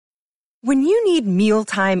When you need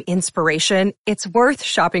mealtime inspiration, it's worth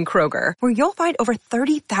shopping Kroger, where you'll find over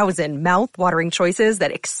 30,000 mouth-watering choices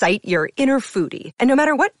that excite your inner foodie. And no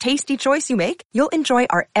matter what tasty choice you make, you'll enjoy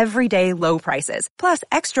our everyday low prices, plus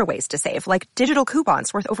extra ways to save, like digital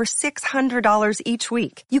coupons worth over $600 each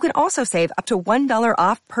week. You can also save up to $1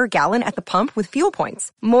 off per gallon at the pump with fuel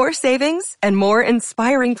points. More savings and more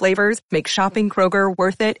inspiring flavors make shopping Kroger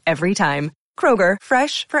worth it every time. Kroger,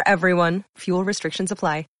 fresh for everyone. Fuel restrictions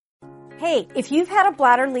apply. Hey, if you've had a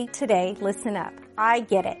bladder leak today, listen up. I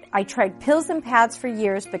get it. I tried pills and pads for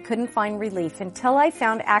years but couldn't find relief until I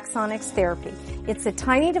found Axonics Therapy. It's a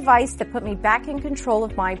tiny device that put me back in control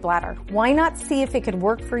of my bladder. Why not see if it could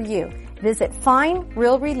work for you? Visit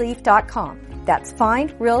findrealrelief.com. That's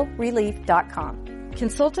findrealrelief.com.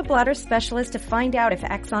 Consult a bladder specialist to find out if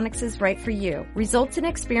Axonics is right for you. Results and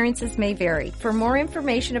experiences may vary. For more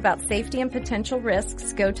information about safety and potential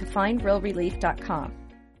risks, go to findrealrelief.com.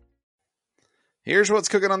 Here's what's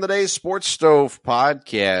cooking on today's Sports Stove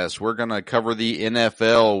podcast. We're going to cover the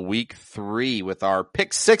NFL Week 3 with our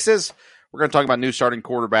pick sixes. We're going to talk about new starting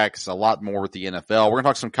quarterbacks, a lot more with the NFL. We're going to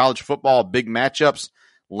talk some college football, big matchups,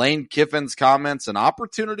 Lane Kiffin's comments, an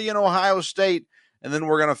opportunity in Ohio State, and then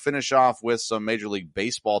we're going to finish off with some Major League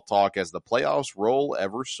Baseball talk as the playoffs roll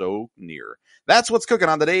ever so near. That's what's cooking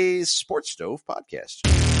on today's Sports Stove podcast.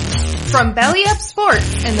 From Belly Up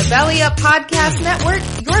Sports and the Belly Up Podcast Network,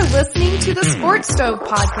 you're listening to the Sports Stove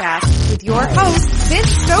Podcast with your host,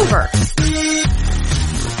 Vince Stover.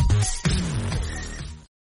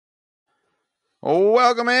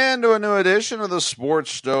 Welcome in to a new edition of the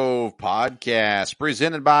Sports Stove Podcast,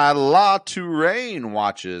 presented by La Touraine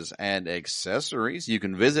Watches and Accessories. You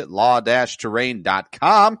can visit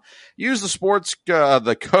la-touraine.com. Use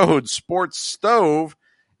the code SPORTSSTOVE,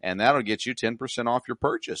 and that'll get you 10% off your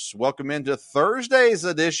purchase. Welcome into Thursday's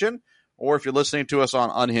edition, or if you're listening to us on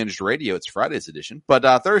Unhinged Radio, it's Friday's edition.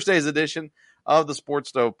 But Thursday's edition of the Sports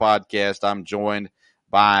Stove Podcast, I'm joined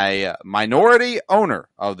by minority owner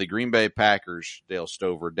of the Green Bay Packers, Dale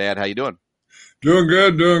Stover. Dad, how you doing? Doing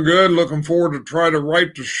good. Looking forward to try to right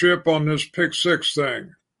the ship on this pick six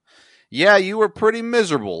thing. Yeah, you were pretty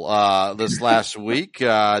miserable this last week.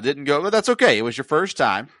 Didn't go, but that's okay. It was your first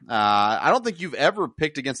time. I don't think you've ever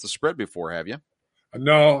picked against the spread before, have you?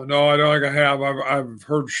 No, I don't think I have. I've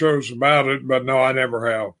heard shows about it, but no, I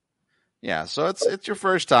never have. Yeah, so it's your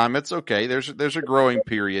first time. It's okay. There's a growing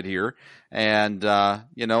period here, and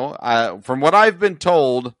from what I've been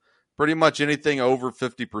told, pretty much anything over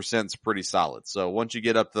 50% is pretty solid. So once you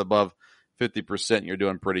get up to above 50%, you're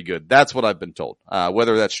doing pretty good. That's what I've been told.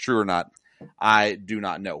 Whether that's true or not, I do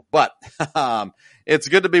not know. But it's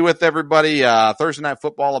good to be with everybody. Thursday Night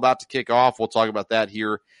Football about to kick off. We'll talk about that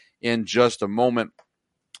here in just a moment.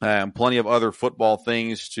 Plenty of other football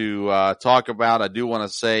things to talk about. I do want to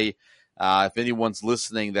say, if anyone's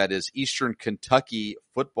listening that is Eastern Kentucky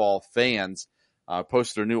football fans,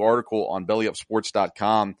 posted a new article on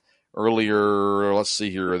bellyupsports.com earlier, let's see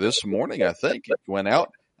here, this morning, I think it went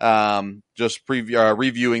out. Just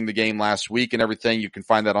reviewing the game last week and everything. You can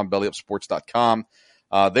find that on bellyupsports.com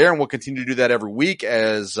there, and we'll continue to do that every week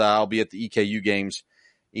as I'll be at the EKU games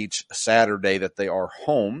each Saturday that they are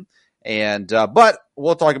home. And but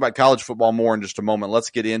we'll talk about college football more in just a moment.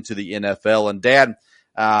 Let's get into the NFL. And Dad,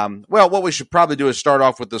 what we should probably do is start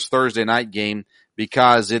off with this Thursday night game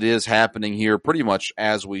because it is happening here pretty much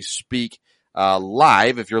as we speak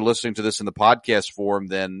live. If you're listening to this in the podcast form,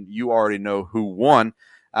 then you already know who won.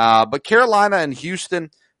 But Carolina and Houston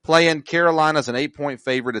playing. Carolina's an 8-point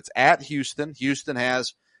favorite. It's at Houston. Houston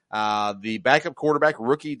has the backup quarterback,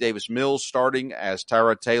 rookie Davis Mills, starting as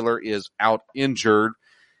Tyrod Taylor is out injured.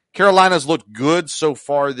 Carolina's looked good so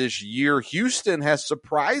far this year. Houston has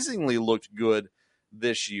surprisingly looked good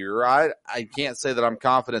this year. I can't say that I'm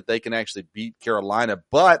confident they can actually beat Carolina,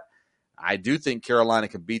 but I do think Carolina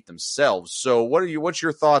can beat themselves. So what's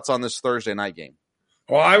your thoughts on this Thursday night game?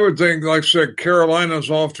 Well, I would think, like I said,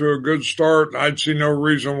 Carolina's off to a good start. I'd see no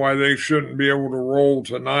reason why they shouldn't be able to roll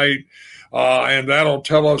tonight. And that'll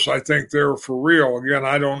tell us, I think, they're for real. Again,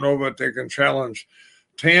 I don't know that they can challenge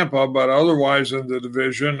Tampa, but otherwise in the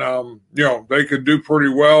division, they could do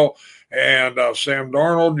pretty well. And Sam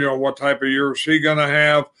Darnold, what type of year is he going to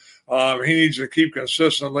have? He needs to keep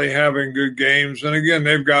consistently having good games. And again,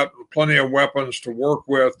 they've got plenty of weapons to work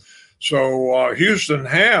with. So Houston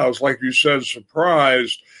has, like you said,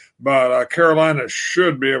 surprised, but Carolina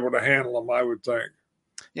should be able to handle them, I would think.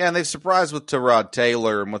 Yeah, and they've surprised with Tyrod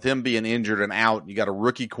Taylor, and with him being injured and out, you got a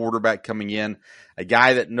rookie quarterback coming in, a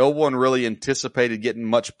guy that no one really anticipated getting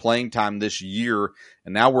much playing time this year,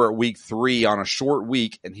 and now we're at week 3 on a short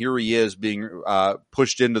week, and here he is being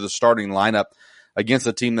pushed into the starting lineup against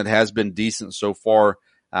a team that has been decent so far.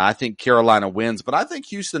 I think Carolina wins, but I think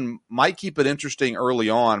Houston might keep it interesting early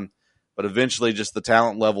on, but eventually just the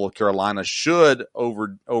talent level of Carolina should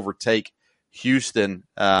overtake Houston.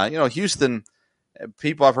 Houston,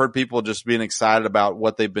 I've heard people just being excited about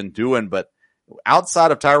what they've been doing, but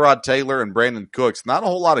outside of Tyrod Taylor and Brandon Cooks, not a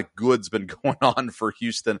whole lot of good's been going on for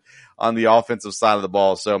Houston on the offensive side of the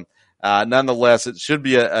ball. So, nonetheless, it should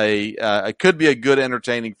be it could be a good,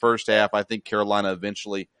 entertaining first half. I think Carolina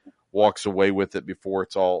eventually walks away with it before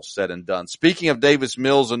it's all said and done. Speaking of Davis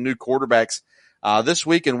Mills and new quarterbacks, this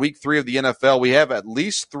week in week 3 of the NFL, we have at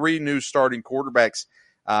least 3 new starting quarterbacks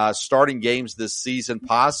starting games this season,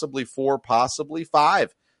 possibly 4, possibly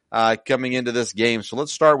 5 coming into this game. So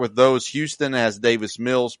let's start with those. Houston has Davis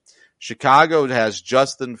Mills. Chicago has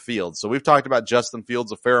Justin Fields. So we've talked about Justin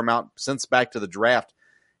Fields a fair amount since back to the draft.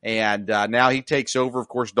 And now he takes over. Of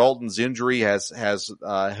course, Dalton's injury has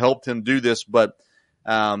helped him do this, but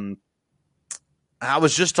I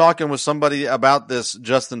was just talking with somebody about this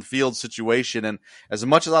Justin Fields situation, and as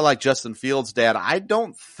much as I like Justin Fields, Dad, I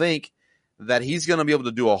don't think that he's going to be able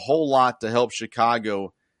to do a whole lot to help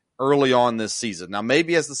Chicago early on this season. Now,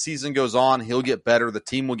 maybe as the season goes on, he'll get better, the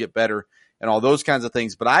team will get better, and all those kinds of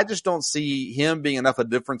things, but I just don't see him being enough a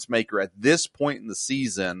difference maker at this point in the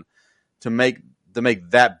season to make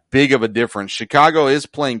that big of a difference. Chicago is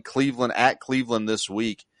playing Cleveland at Cleveland this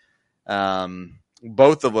week.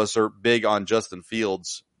 Both of us are big on Justin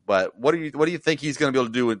Fields, but what do you think he's going to be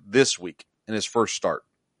able to do this week in his first start?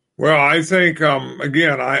 Well, I think,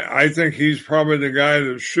 I think he's probably the guy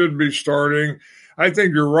that should be starting. I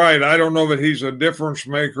think you're right. I don't know that he's a difference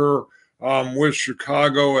maker with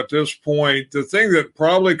Chicago at this point. The thing that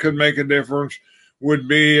probably could make a difference would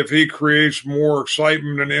be if he creates more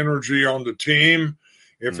excitement and energy on the team,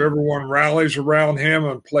 if everyone rallies around him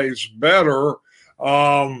and plays better,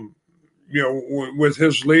 with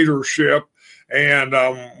his leadership and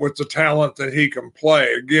with the talent that he can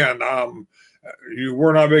play. Again,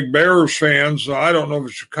 we're not big Bears fans, so I don't know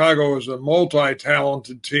if Chicago is a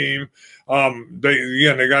multi-talented team.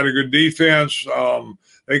 They got a good defense.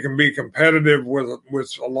 They can be competitive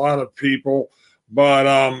with a lot of people. But,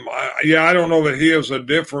 I don't know that he is a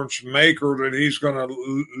difference maker, that he's going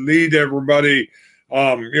to lead everybody,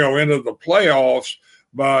 into the playoffs.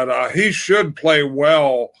 But he should play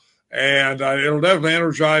well, and it'll definitely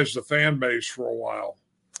energize the fan base for a while.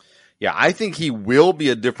 Yeah, I think he will be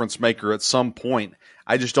a difference maker at some point.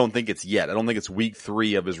 I just don't think it's yet. I don't think it's week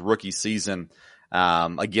 3 of his rookie season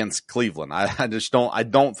against Cleveland. I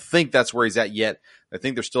don't think that's where he's at yet. I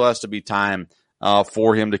think there still has to be time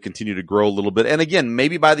for him to continue to grow a little bit. And again,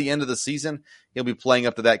 maybe by the end of the season, he'll be playing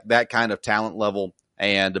up to that kind of talent level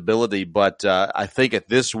and ability. But I think at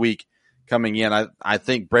this week coming in, I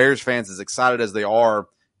think Bears fans, as excited as they are,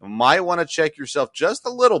 might want to check yourself just a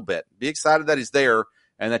little bit. Be excited that he's there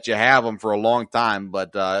and that you have him for a long time.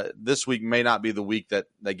 But this week may not be the week that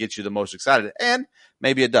gets you the most excited. And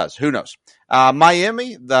maybe it does. Who knows?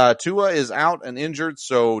 Miami, the Tua is out and injured,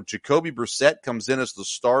 so Jacoby Brissett comes in as the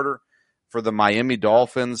starter for the Miami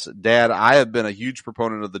Dolphins. Dad, I have been a huge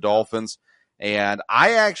proponent of the Dolphins, and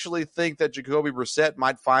I actually think that Jacoby Brissett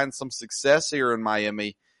might find some success here in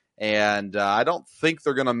Miami, and I don't think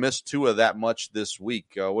they're going to miss Tua that much this week.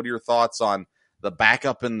 What are your thoughts on the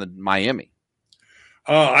backup in the Miami?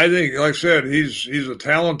 I think, like I said, he's a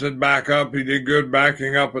talented backup. He did good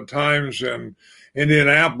backing up at times in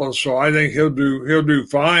Indianapolis, so I think he'll do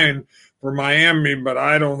fine for Miami, but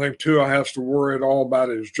I don't think Tua has to worry at all about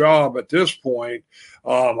his job at this point.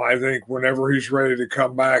 I think whenever he's ready to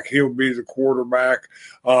come back, he'll be the quarterback.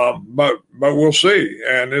 But we'll see.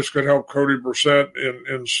 And this could help Cody Brissett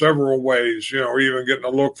in several ways, even getting a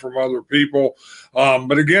look from other people.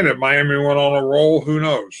 But again, if Miami went on a roll, who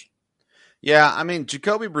knows? Yeah, I mean,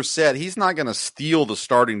 Jacoby Brissett, he's not going to steal the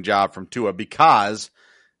starting job from Tua because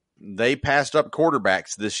they passed up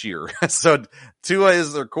quarterbacks this year. So Tua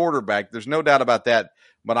is their quarterback. There's no doubt about that.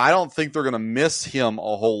 But I don't think they're going to miss him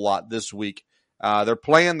a whole lot this week. They're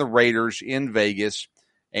playing the Raiders in Vegas,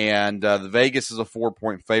 and the Vegas is a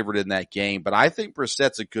 4-point favorite in that game. But I think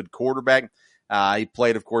Brissett's a good quarterback. He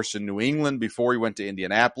played, of course, in New England before he went to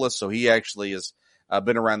Indianapolis, so he actually has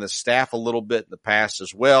been around the staff a little bit in the past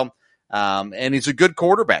as well. And he's a good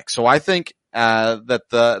quarterback. So I think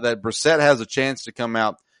that Brissett has a chance to come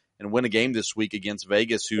out and win a game this week against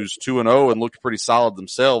Vegas, who's 2-0 and looked pretty solid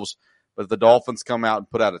themselves. But if the Dolphins come out and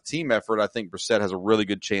put out a team effort, I think Brissett has a really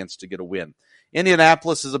good chance to get a win.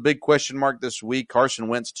 Indianapolis is a big question mark this week. Carson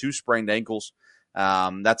Wentz, 2 sprained ankles.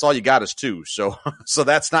 That's all you got is 2. So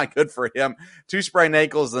that's not good for him. 2 sprained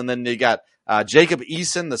ankles. And then you got Jacob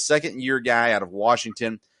Eason, the second-year guy out of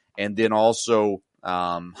Washington. And then also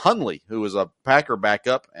Hundley, who was a Packer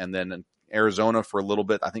backup, and then in Arizona for a little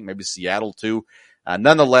bit. I think maybe Seattle too.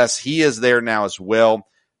 Nonetheless, he is there now as well.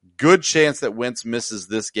 Good chance that Wentz misses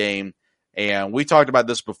this game. And we talked about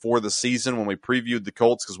this before the season when we previewed the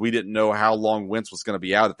Colts because we didn't know how long Wentz was going to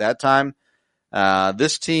be out at that time.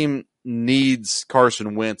 This team needs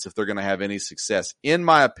Carson Wentz if they're going to have any success. In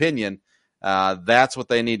my opinion, that's what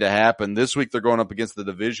they need to happen. This week they're going up against the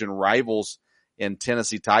division rivals in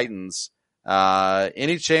Tennessee Titans.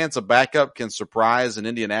 Any chance a backup can surprise in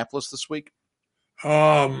Indianapolis this week?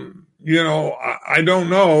 I don't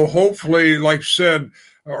know. Hopefully, like you said,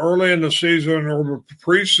 early in the season or the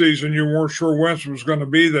preseason, you weren't sure Wentz was going to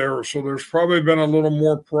be there. So there's probably been a little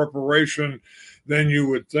more preparation than you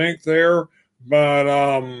would think there. But,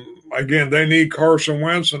 again, they need Carson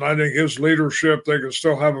Wentz, and I think his leadership, they can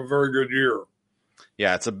still have a very good year.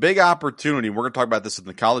 Yeah, it's a big opportunity. We're going to talk about this in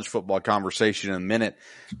the college football conversation in a minute,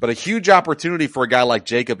 but a huge opportunity for a guy like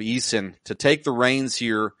Jacob Eason to take the reins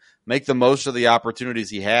here, make the most of the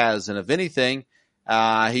opportunities he has. And if anything,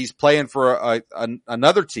 he's playing for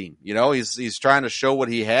another team. You know, he's trying to show what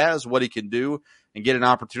he has, what he can do, and get an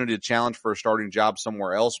opportunity to challenge for a starting job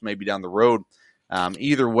somewhere else, maybe down the road.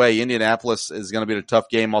 Either way, Indianapolis is going to be a tough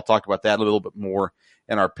game. I'll talk about that a little bit more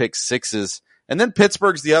in our pick sixes. And then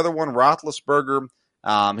Pittsburgh's the other one, Roethlisberger.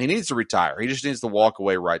 He needs to retire. He just needs to walk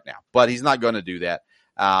away right now, but he's not going to do that.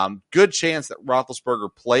 Good chance that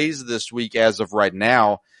Roethlisberger plays this week as of right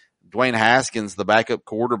now. Dwayne Haskins, the backup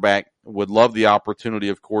quarterback, would love the opportunity,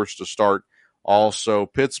 of course, to start also.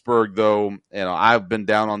 Pittsburgh, though, I've been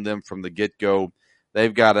down on them from the get-go.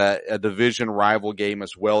 They've got a division rival game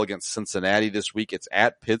as well against Cincinnati this week. It's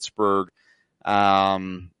at Pittsburgh.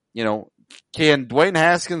 Can Dwayne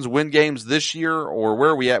Haskins win games this year, or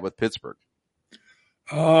where are we at with Pittsburgh?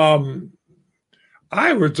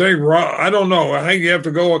 I would think, I don't know. I think you have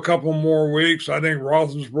to go a couple more weeks. I think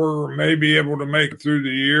Roethlisberger may be able to make it through the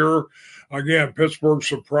year. Again, Pittsburgh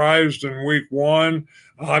surprised in week one.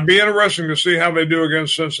 It'd be interesting to see how they do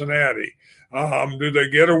against Cincinnati. Do they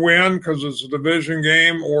get a win because it's a division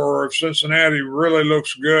game, or if Cincinnati really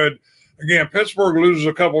looks good? Again, Pittsburgh loses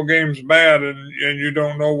a couple games bad, and you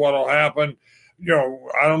don't know what'll happen.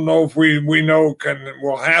 I don't know if we know,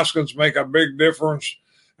 will Haskins make a big difference?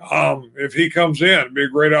 If he comes in, it'd be a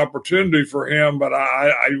great opportunity for him, but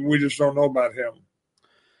we just don't know about him.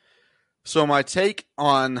 So my take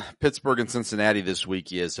on Pittsburgh and Cincinnati this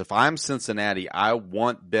week is, if I'm Cincinnati, I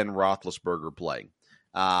want Ben Roethlisberger playing.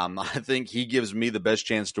 I think he gives me the best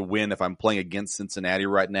chance to win if I'm playing against Cincinnati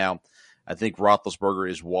right now. I think Roethlisberger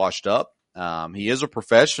is washed up. He is a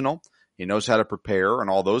professional. He knows how to prepare and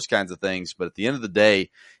all those kinds of things. But at the end of the day,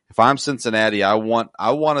 if I'm Cincinnati, I want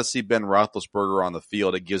to see Ben Roethlisberger on the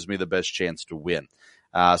field. It gives me the best chance to win.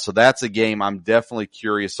 So that's a game I'm definitely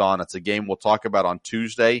curious on. It's a game we'll talk about on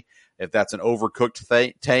Tuesday. If that's an overcooked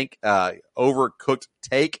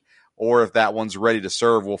take, or if that one's ready to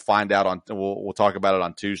serve, we'll find out we'll talk about it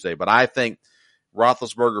on Tuesday. But I think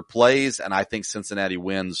Roethlisberger plays, and I think Cincinnati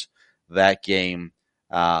wins that game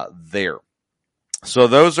there. So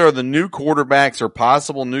those are the new quarterbacks or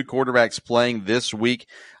possible new quarterbacks playing this week.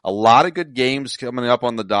 A lot of good games coming up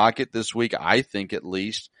on the docket this week, I think, at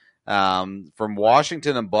least. From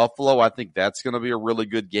Washington and Buffalo, I think that's going to be a really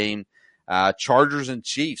good game. Chargers and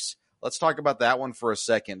Chiefs. Let's talk about that one for a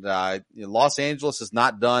second. Los Angeles has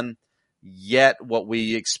not done yet what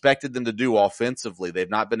we expected them to do offensively. They've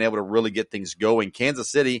not been able to really get things going.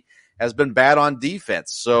 Kansas City has been bad on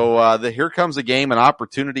defense. So here comes a game, an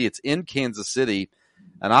opportunity. It's in Kansas City,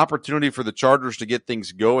 an opportunity for the Chargers to get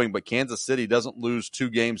things going, but Kansas City doesn't lose 2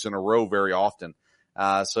 games in a row very often.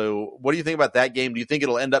 So what do you think about that game? Do you think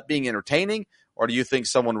it'll end up being entertaining, or do you think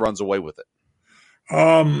someone runs away with it?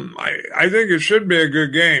 I think it should be a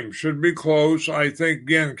good game. Should be close. I think,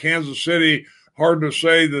 again, Kansas City, hard to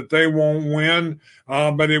say that they won't win,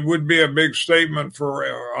 but it would be a big statement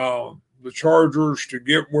for the Chargers to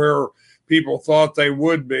get where people thought they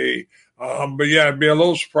would be. But yeah, it'd be a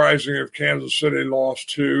little surprising if Kansas City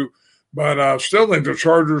lost 2. But I still think the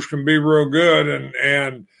Chargers can be real good.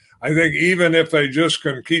 And I think even if they just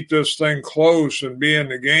can keep this thing close and be in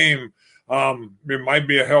the game, it might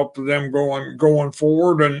be a help to them going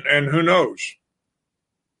forward. And who knows?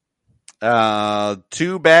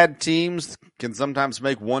 2 bad teams can sometimes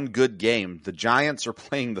make one good game. The Giants are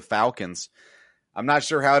playing the Falcons. I'm not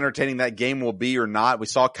sure how entertaining that game will be or not. We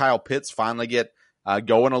saw Kyle Pitts finally get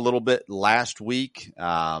going a little bit last week.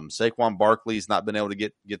 Saquon Barkley's not been able to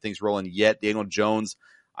get things rolling yet. Daniel Jones,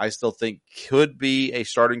 I still think, could be a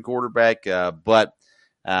starting quarterback, but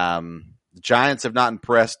the Giants have not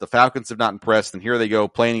impressed. The Falcons have not impressed, and here they go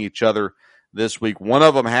playing each other this week. One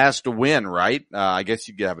of them has to win, right? I guess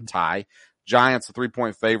you could have a tie. Giants, a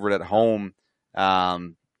 3-point favorite at home.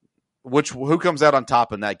 Who comes out on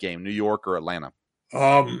top in that game, New York or Atlanta?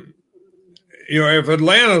 If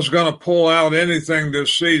Atlanta's going to pull out anything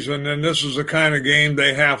this season, then this is the kind of game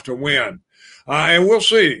they have to win. And we'll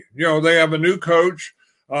see. They have a new coach.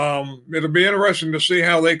 It'll be interesting to see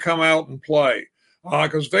how they come out and play.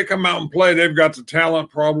 Because if they come out and play, they've got the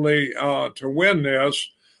talent probably to win this.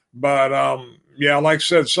 But, like I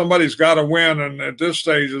said, somebody's got to win. And at this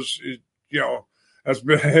stage, it'd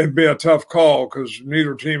be a tough call because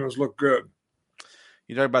neither team has looked good.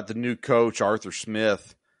 You talk about the new coach, Arthur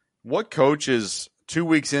Smith. What coaches 2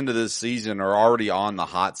 weeks into this season are already on the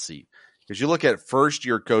hot seat? Because you look at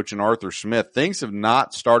first-year coach and Arthur Smith, things have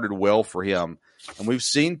not started well for him. And we've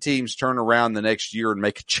seen teams turn around the next year and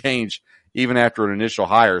make a change even after an initial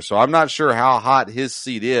hire. So I'm not sure how hot his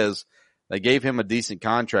seat is. They gave him a decent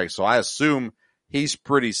contract, so I assume he's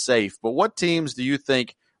pretty safe. But what teams do you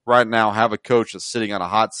think right now have a coach that's sitting on a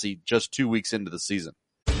hot seat just 2 weeks into the season?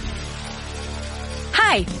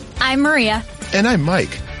 Hi, I'm Maria. And I'm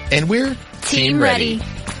Mike. And we're Team Ready.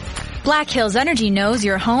 Black Hills Energy knows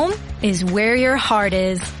your home is where your heart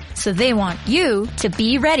is, so they want you to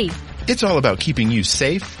be ready. It's all about keeping you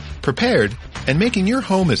safe, prepared, and making your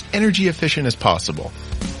home as energy efficient as possible.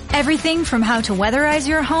 Everything from how to weatherize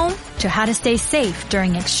your home to how to stay safe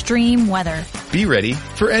during extreme weather. Be ready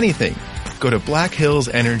for anything. Go to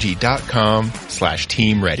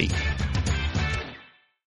blackhillsenergy.com/Team Ready.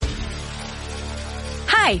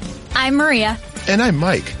 Hi, I'm Maria. And I'm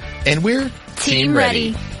Mike. And we're Team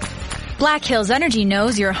Ready. Black Hills Energy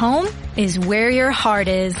knows your home is where your heart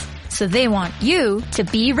is, so they want you to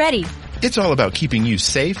be ready. It's all about keeping you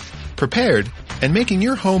safe, prepared, and making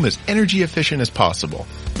your home as energy efficient as possible.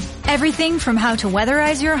 Everything from how to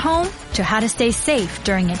weatherize your home to how to stay safe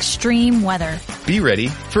during extreme weather. Be ready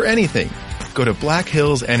for anything. Go to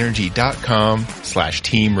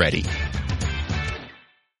blackhillsenergy.com/Team Ready.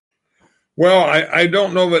 Well, I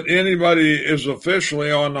don't know that anybody is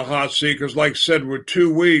officially on the hot seat because, like I said, with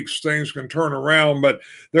 2 weeks, things can turn around. But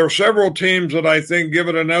there are several teams that I think, give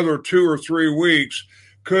it another 2 or 3 weeks,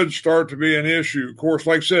 could start to be an issue. Of course,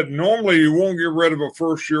 like I said, normally you won't get rid of a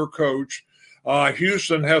first-year coach.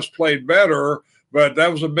 Houston has played better, but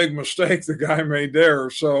that was a big mistake the guy made there.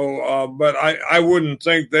 So, but I wouldn't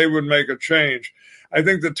think they would make a change. I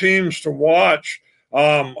think the teams to watch,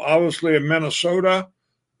 obviously in Minnesota,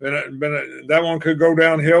 that one could go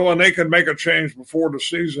downhill, and they could make a change before the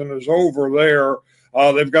season is over there.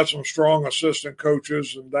 They've got some strong assistant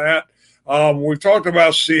coaches and that. We've talked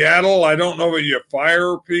about Seattle. I don't know that you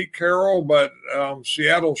fire Pete Carroll, but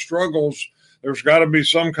Seattle struggles. There's got to be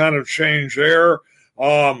some kind of change there.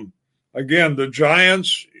 Again, the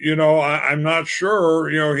Giants, I'm not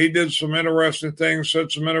sure. He did some interesting things,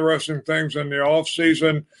 said some interesting things in the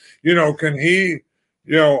offseason. Can he –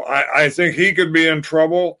 I think he could be in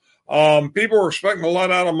trouble. People are expecting a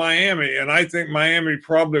lot out of Miami, and I think Miami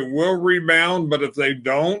probably will rebound, but if they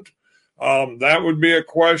don't, that would be a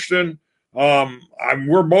question.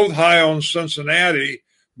 We're both high on Cincinnati,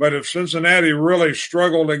 but if Cincinnati really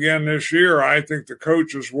struggled again this year, I think the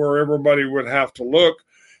coach is where everybody would have to look.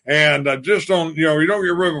 And just don't, you don't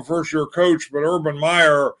get rid of a first-year coach, but Urban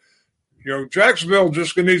Meyer – Jacksonville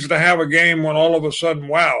just needs to have a game when all of a sudden,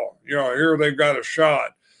 wow, here they've got a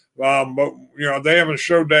shot. But they haven't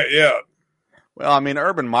showed that yet. Well, I mean,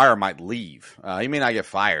 Urban Meyer might leave. He may not get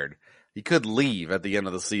fired. He could leave at the end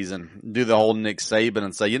of the season, do the whole Nick Saban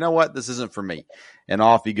and say, you know what, this isn't for me. And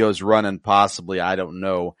off he goes running, possibly. I don't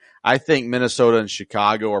know. I think Minnesota and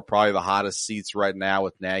Chicago are probably the hottest seats right now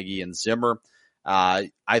with Nagy and Zimmer.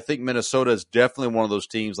 I think Minnesota is definitely one of those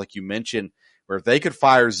teams, like you mentioned, where if they could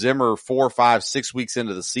fire Zimmer 4, 5, 6 weeks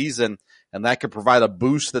into the season, and that could provide a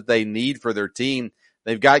boost that they need for their team.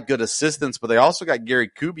 They've got good assistants, but they also got Gary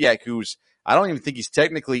Kubiak, who's, I don't even think he's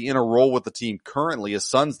technically in a role with the team currently. His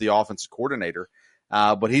son's the offensive coordinator,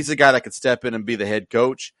 but he's the guy that could step in and be the head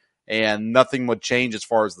coach, and nothing would change as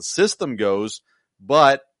far as the system goes,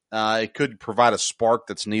 but it could provide a spark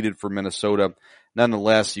that's needed for Minnesota.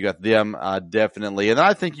 Nonetheless, you got them definitely. And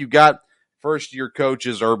I think you got first-year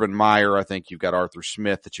coaches, Urban Meyer. I think you've got Arthur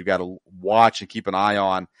Smith that you've got to watch and keep an eye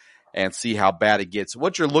on and see how bad it gets.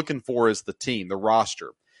 What you're looking for is the team, the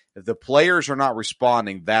roster. If the players are not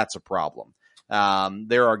responding, that's a problem.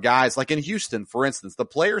 There are guys, like in Houston, for instance, the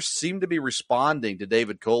players seem to be responding to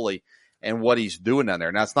David Culley and what he's doing down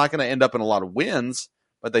there. Now, it's not going to end up in a lot of wins,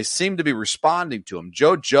 but they seem to be responding to him.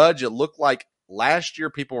 Joe Judge, it looked like last year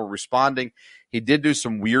people were responding. He did do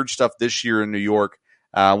some weird stuff this year in New York.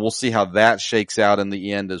 We'll see how that shakes out in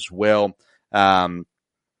the end as well.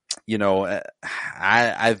 you know,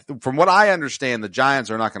 from what I understand, the Giants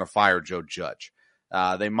are not going to fire Joe Judge.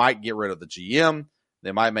 They might get rid of the GM.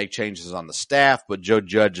 They might make changes on the staff, but Joe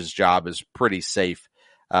Judge's job is pretty safe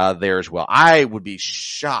there as well. I would be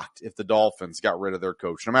shocked if the Dolphins got rid of their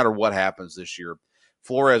coach, no matter what happens this year.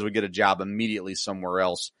 Flores would get a job immediately somewhere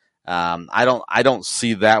else. I don't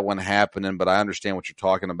see that one happening, but I understand what you're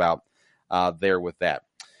talking about there with that.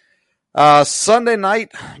 Sunday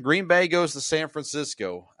night, Green Bay goes to San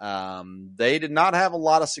Francisco. They did not have a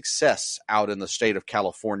lot of success out in the state of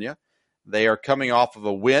California. They are coming off of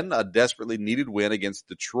a win, a desperately needed win against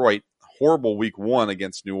Detroit. Horrible week 1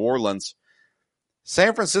 against New Orleans.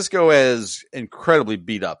 San Francisco is incredibly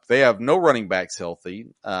beat up. They have no running backs healthy.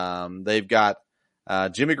 They've got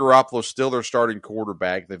Jimmy Garoppolo still their starting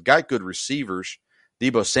quarterback. They've got good receivers.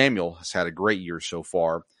 Deebo Samuel has had a great year so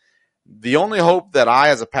far. The only hope that I,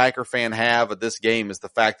 as a Packer fan, have at this game is the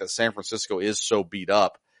fact that San Francisco is so beat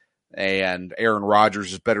up and Aaron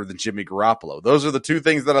Rodgers is better than Jimmy Garoppolo. Those are the two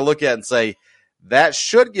things that I look at and say, that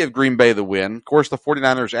should give Green Bay the win. Of course, the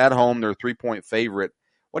 49ers at home, they're a 3-point favorite.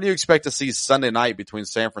 What do you expect to see Sunday night between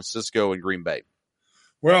San Francisco and Green Bay?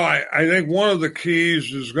 Well, I think one of the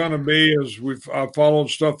keys is going to be, as we've followed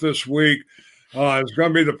stuff this week, is going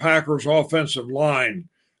to be the Packers' offensive line.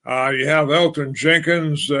 You have Elton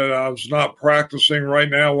Jenkins that is not practicing right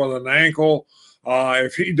now with an ankle.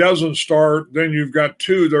 If he doesn't start, then you've got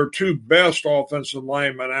their two best offensive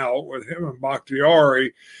linemen out with him and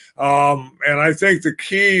Bakhtiari. And I think the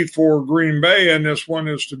key for Green Bay in this one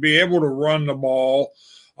is to be able to run the ball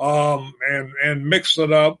and mix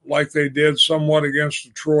it up like they did somewhat against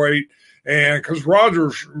Detroit. And because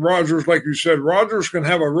Rodgers, like you said, Rodgers can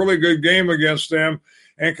have a really good game against them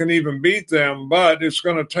and can even beat them, but it's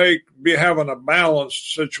going to be having a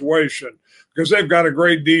balanced situation because they've got a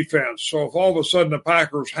great defense. So if all of a sudden the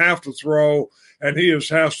Packers have to throw and he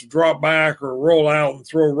has to drop back or roll out and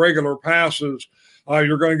throw regular passes,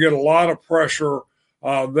 you're going to get a lot of pressure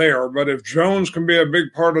there. But if Jones can be a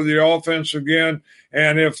big part of the offense again,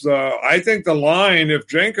 and I think the line, if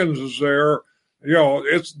Jenkins is there,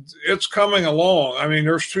 it's coming along. I mean,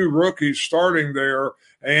 there's 2 rookies starting there,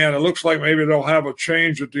 and it looks like maybe they'll have a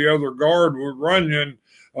change at the other guard with Runyon.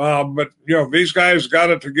 But, if these guys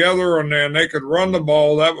got it together and then they could run the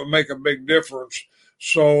ball, that would make a big difference.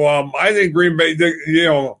 So I think Green Bay,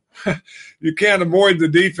 you can't avoid the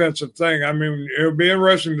defensive thing. I mean, it'll be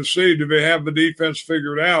interesting to see, do they have the defense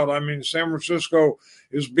figured out? I mean, San Francisco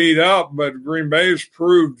is beat up, but Green Bay has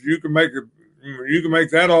proved you can make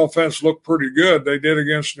that offense look pretty good. They did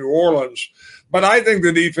against New Orleans. But I think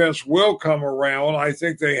the defense will come around. I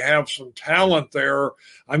think they have some talent there.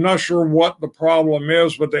 I'm not sure what the problem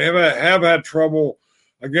is, but they have had trouble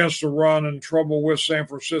against the run and trouble with San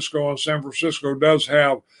Francisco, and San Francisco does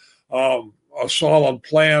have a solid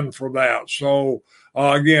plan for that. So,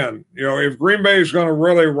 again, if Green Bay is going to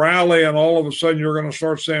really rally and all of a sudden you're going to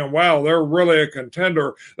start saying, wow, they're really a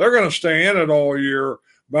contender, they're going to stay in it all year.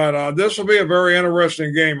 But this will be a very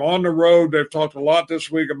interesting game. On the road, they've talked a lot this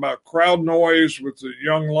week about crowd noise with the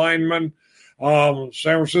young linemen. San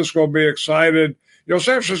Francisco will be excited. San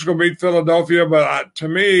Francisco beat Philadelphia, but to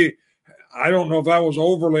me, I don't know if that was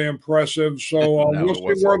overly impressive. So we'll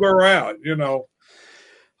see where they're at,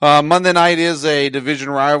 Monday night is a division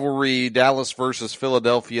rivalry, Dallas versus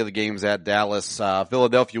Philadelphia. The game's at Dallas.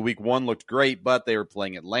 Philadelphia week 1 looked great, but they were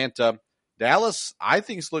playing Atlanta. Dallas, I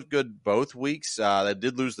think, has looked good both weeks. They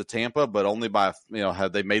did lose to Tampa, but only by,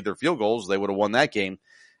 had they made their field goals, they would have won that game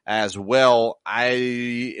as well.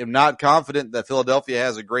 I am not confident that Philadelphia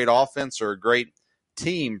has a great offense or a great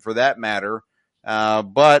team for that matter.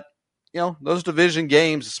 But, those division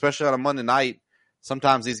games, especially on a Monday night,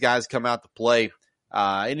 sometimes these guys come out to play.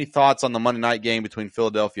 Any thoughts on the Monday night game between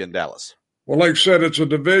Philadelphia and Dallas? Well, like I said, it's a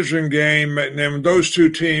division game, and those two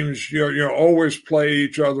teams, always play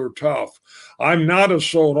each other tough. I'm not as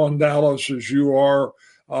sold on Dallas as you are.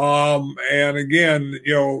 And again,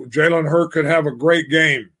 Jalen Hurts could have a great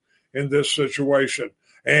game in this situation.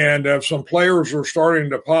 And if some players are starting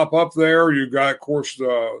to pop up there, you got, of course,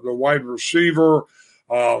 the wide receiver,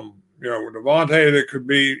 Devontae, that could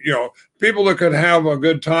be, people that could have a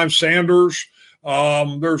good time. Sanders,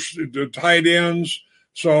 there's the tight ends.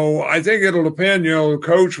 So I think it'll depend, the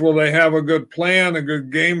coach, will they have a good plan, a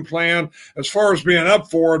good game plan? As far as being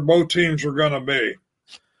up for it, both teams are going to be.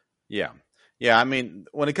 Yeah. Yeah, I mean,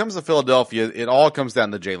 when it comes to Philadelphia, it all comes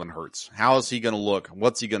down to Jalen Hurts. How is he going to look?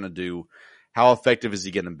 What's he going to do? How effective is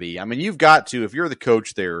he going to be? I mean, you've got to, if you're the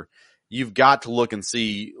coach there, you've got to look and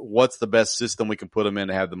see what's the best system we can put him in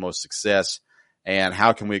to have the most success and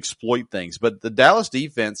how can we exploit things. But the Dallas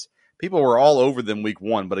defense, people were all over them week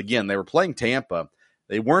 1. But again, they were playing Tampa.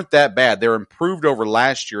 they weren't that bad. They're improved over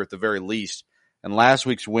last year at the very least, and last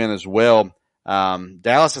week's win as well.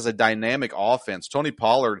 Dallas has a dynamic offense. Tony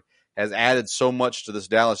Pollard has added so much to this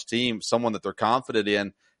Dallas team, someone that they're confident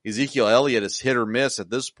in. Ezekiel Elliott is hit or miss at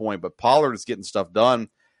this point, but Pollard is getting stuff done.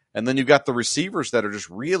 And then you've got the receivers that are just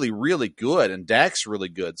really, really good, and Dak's really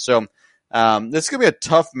good. So this is going to be a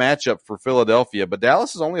tough matchup for Philadelphia, but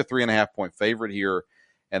Dallas is only a 3.5-point favorite here.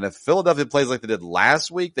 And if Philadelphia plays like they did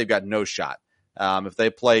last week, they've got no shot. If they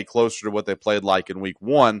play closer to what they played like in week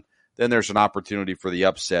 1, then there's an opportunity for the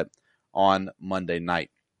upset on Monday night.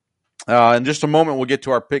 In just a moment, we'll get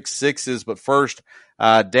to our pick sixes, but first,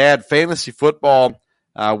 Dad, fantasy football,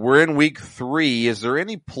 we're in week 3. Is there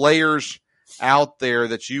any players out there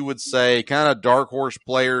that you would say kind of dark horse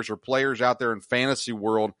players or players out there in fantasy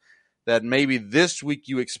world that maybe this week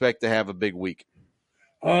you expect to have a big week?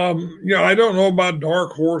 I don't know about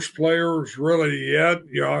dark horse players really yet.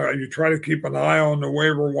 You try to keep an eye on the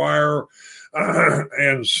waiver wire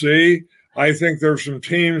and see. I think there's some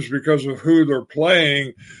teams because of who they're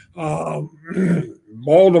playing.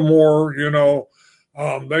 Baltimore,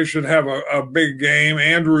 they should have a big game.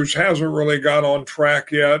 Andrews hasn't really got on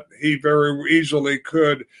track yet. He very easily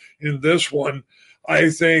could in this one.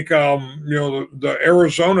 I think, the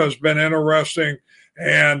Arizona has been interesting,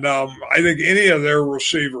 and I think any of their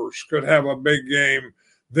receivers could have a big game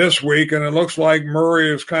this week. And it looks like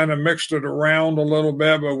Murray has kind of mixed it around a little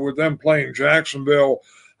bit, but with them playing Jacksonville,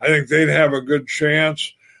 I think they'd have a good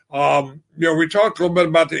chance. We talked a little bit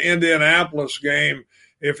about the Indianapolis game.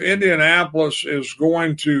 If Indianapolis is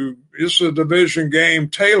this is a division game,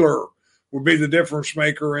 Taylor will be the difference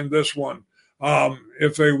maker in this one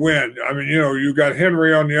if they win. I mean, you've got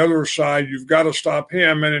Henry on the other side. You've got to stop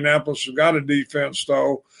him. Indianapolis has got a defense,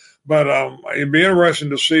 though. But it'd be interesting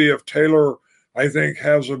to see if Taylor, I think,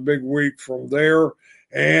 has a big week from there.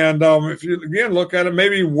 And if you, again, look at it,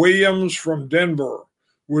 maybe Williams from Denver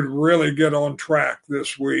would really get on track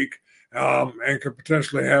this week and could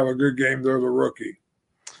potentially have a good game. They're the rookie.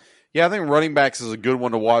 Yeah, I think running backs is a good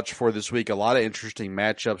one to watch for this week. A lot of interesting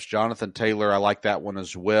matchups. Jonathan Taylor, I like that one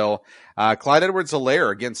as well. Clyde Edwards-Helaire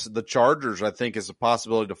against the Chargers, I think, is a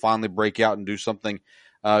possibility to finally break out and do something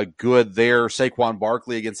good there. Saquon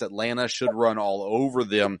Barkley against Atlanta should run all over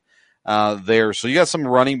them there. So you got some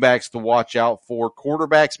running backs to watch out for.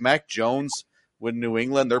 Quarterbacks, Mac Jones with New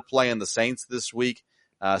England. They're playing the Saints this week.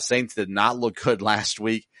 Saints did not look good last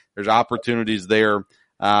week. There's opportunities there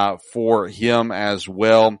for him as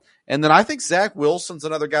well. And then I think Zach Wilson's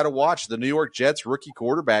another guy to watch. The New York Jets rookie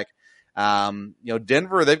quarterback.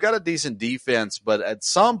 Denver, they've got a decent defense, but at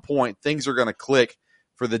some point things are going to click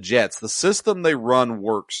for the Jets. The system they run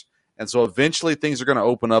works. And so eventually things are going to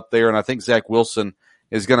open up there. And I think Zach Wilson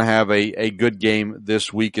is going to have a good game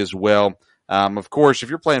this week as well. Of course, if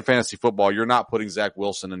you're playing fantasy football, you're not putting Zach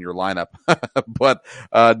Wilson in your lineup, but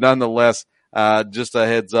nonetheless, just a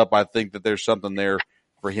heads up. I think that there's something there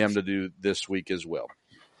for him to do this week as well.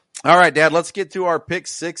 All right, Dad, let's get to our pick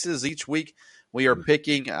sixes. Each week we are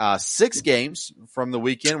picking 6 games from the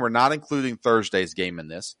weekend. We're not including Thursday's game in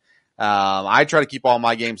this. I try to keep all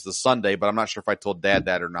my games the Sunday, but I'm not sure if I told Dad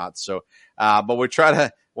that or not. So, but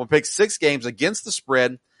we'll pick 6 games against the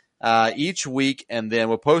spread each week, and then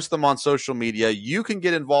we'll post them on social media. You can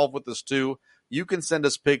get involved with this too. You can send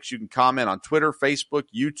us picks. You can comment on Twitter, Facebook,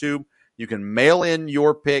 YouTube. You can mail in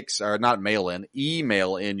your picks, or not mail in,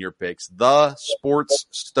 email in your picks,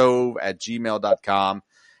 thesportsstove@gmail.com.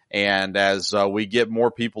 And as we get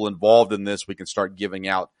more people involved in this, we can start giving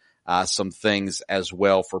out some things as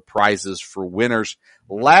well for prizes for winners.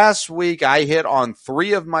 Last week, I hit on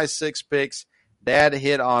 3 of my 6 picks. Dad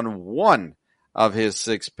hit on 1 of his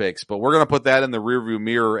 6 picks, but we're going to put that in the rearview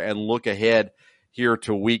mirror and look ahead here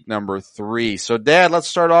to week number 3. So, Dad, let's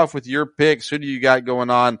start off with your picks. Who do you got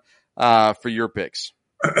going on for your picks?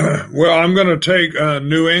 Well, I'm going to take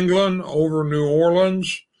New England over New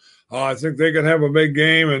Orleans. I think they could have a big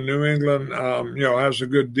game, and New England, has a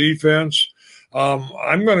good defense.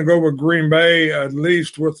 I'm going to go with Green Bay, at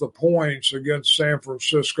least with the points against San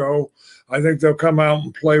Francisco. I think they'll come out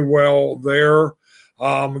and play well there.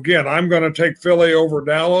 Again, I'm going to take Philly over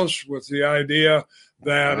Dallas with the idea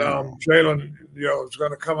that Jalen, is going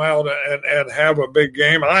to come out and have a big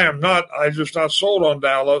game. I'm just not sold on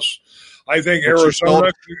Dallas. I think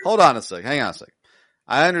Arizona. Hold on a second. Hang on a second.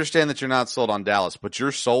 I understand that you're not sold on Dallas, but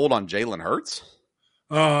you're sold on Jalen Hurts?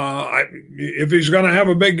 If he's going to have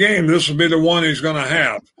a big game, this will be the one he's going to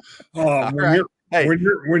have.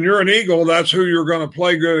 When you're an Eagle, that's who you're going to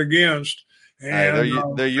play good against.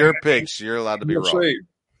 And they're your picks. You're allowed to be wrong.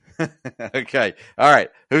 Okay. All right.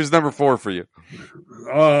 Who's number 4 for you?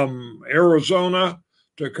 Arizona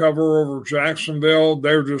to cover over Jacksonville.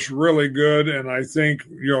 They're just really good, and I think,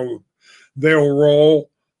 they'll roll.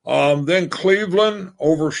 Then Cleveland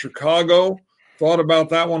over Chicago. Thought about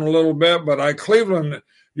that one a little bit, but Cleveland,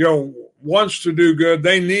 wants to do good.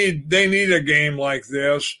 They need a game like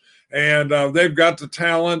this, and they've got the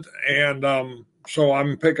talent, and so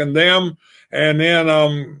I'm picking them. And then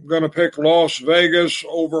I'm going to pick Las Vegas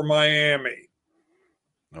over Miami.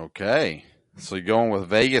 Okay. So you're going with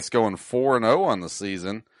Vegas going 4-0 on the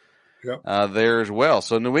season. Yep. There as well.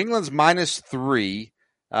 So New England's -3.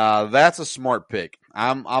 That's a smart pick.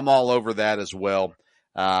 I'm all over that as well,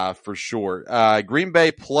 for sure. Green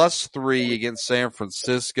Bay +3 against San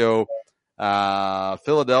Francisco.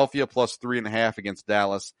 Philadelphia +3.5 against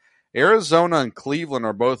Dallas. Arizona and Cleveland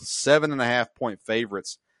are both 7.5-point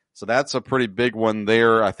favorites. So that's a pretty big one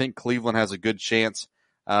there. I think Cleveland has a good chance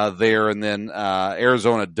there. And then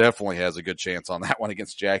Arizona definitely has a good chance on that one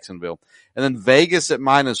against Jacksonville. And then Vegas at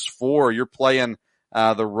 -4. You're playing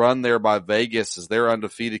the run there by Vegas as they're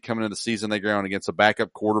undefeated coming into the season. They're going against a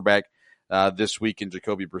backup quarterback this week in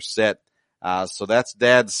Jacoby Brissett. So that's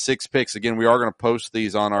Dad's 6 picks. Again, we are going to post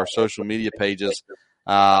these on our social media pages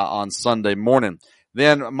on Sunday morning.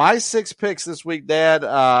 Then my 6 picks this week, Dad,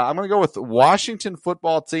 I'm going to go with the Washington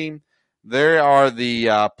football team. They are the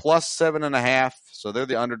 +7.5, so they're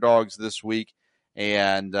the underdogs this week.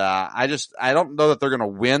 And I don't know that they're going to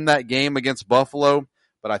win that game against Buffalo,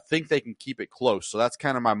 but I think they can keep it close. So that's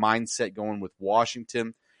kind of my mindset going with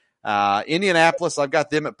Washington. Indianapolis, I've got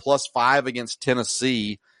them at +5 against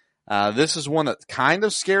Tennessee. This is one that kind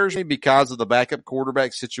of scares me because of the backup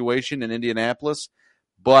quarterback situation in Indianapolis.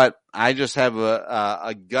 But I just have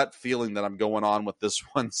a gut feeling that I'm going on with this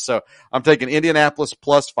one. So I'm taking Indianapolis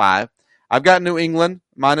 +5. I've got New England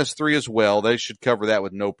 -3 as well. They should cover that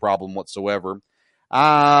with no problem whatsoever.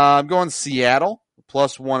 I'm going Seattle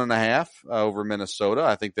 +1.5 over Minnesota.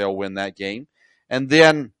 I think they'll win that game. And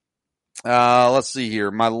then let's see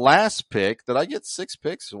here. My last pick, did I get 6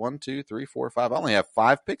 picks? 1, 2, 3, 4, 5. I only have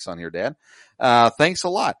 5 picks on here, Dad. Thanks a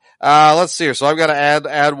lot. Let's see here. So I've got to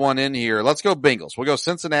add one in here. Let's go Bengals. We'll go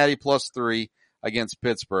Cincinnati +3 against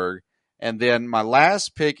Pittsburgh. And then my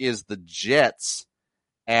last pick is the Jets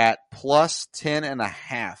at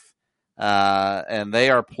 +10.5. And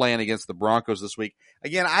they are playing against the Broncos this week.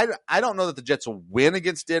 Again, I don't know that the Jets will win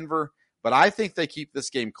against Denver, but I think they keep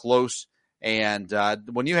this game close. And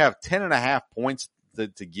when you have 10.5 points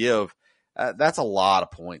to give, that's a lot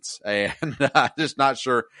of points. And I'm just not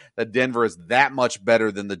sure that Denver is that much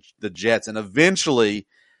better than the Jets. And eventually,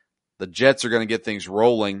 the Jets are going to get things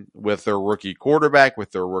rolling with their rookie quarterback,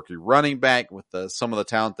 with their rookie running back, with some of the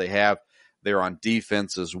talent they have there on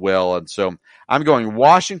defense as well. And so I'm going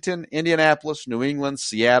Washington, Indianapolis, New England,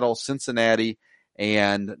 Seattle, Cincinnati,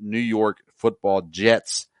 and New York Football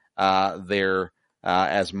Jets there.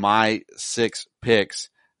 As my 6 picks.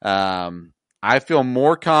 I feel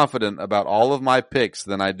more confident about all of my picks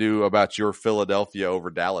than I do about your Philadelphia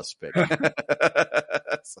over Dallas pick.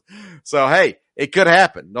 So, hey, it could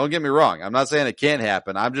happen. Don't get me wrong. I'm not saying it can't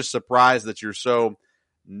happen. I'm just surprised that you're so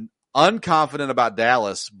unconfident about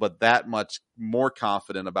Dallas, but that much more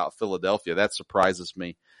confident about Philadelphia. That surprises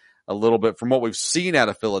me a little bit from what we've seen out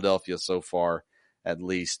of Philadelphia so far, at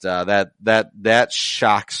least. That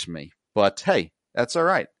shocks me. But, hey, that's all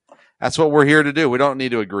right. That's what we're here to do. We don't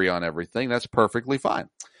need to agree on everything. That's perfectly fine.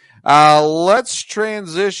 Let's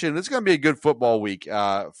transition. It's going to be a good football week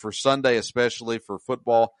for Sunday, especially for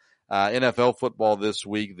football, NFL football this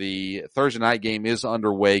week. The Thursday night game is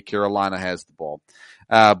underway. Carolina has the ball.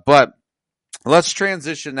 But let's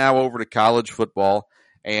transition now over to college football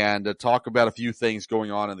and talk about a few things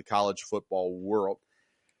going on in the college football world.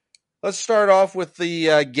 Let's start off with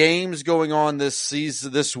the games going on this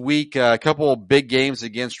week. A couple of big games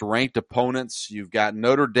against ranked opponents. You've got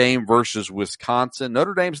Notre Dame versus Wisconsin.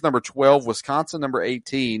 Notre Dame's number 12, Wisconsin number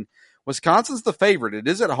 18. Wisconsin's the favorite. It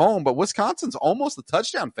is at home, but Wisconsin's almost a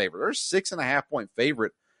touchdown favorite. They're a 6.5-point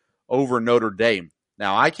favorite over Notre Dame.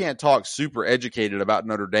 Now, I can't talk super educated about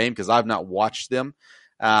Notre Dame because I've not watched them.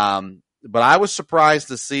 But I was surprised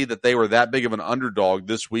to see that they were that big of an underdog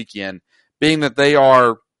this weekend, being that they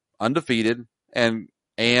are undefeated and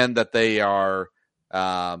that they are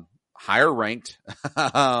higher ranked.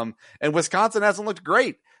 And Wisconsin hasn't looked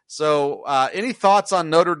great. So any thoughts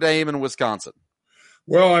on Notre Dame and Wisconsin?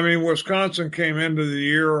 Well, I mean, Wisconsin came into the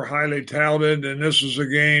year highly touted, and this is a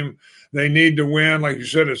game they need to win. Like you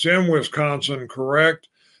said, it's in Wisconsin, correct?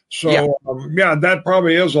 So, yeah, that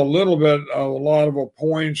probably is a lot of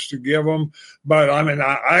points to give them. But, I mean,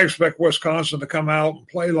 I expect Wisconsin to come out and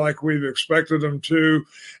play like we've expected them to.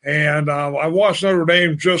 And I watched Notre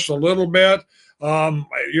Dame just a little bit.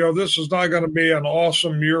 This is not going to be an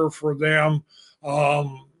awesome year for them.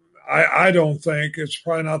 I don't think. It's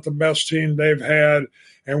probably not the best team they've had,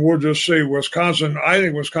 and we'll just see. I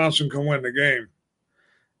think Wisconsin can win the game.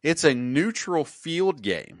 It's a neutral field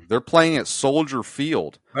game. They're playing at Soldier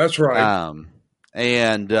Field. That's right.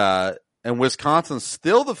 And Wisconsin's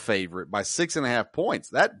still the favorite by 6.5 points.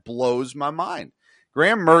 That blows my mind.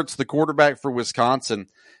 Graham Mertz, the quarterback for Wisconsin,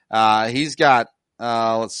 he's got,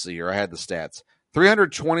 let's see here. I had the stats.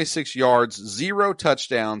 326 yards, 0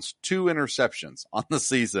 touchdowns, 2 interceptions on the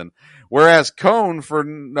season. Whereas Cohn for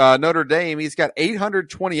Notre Dame, he's got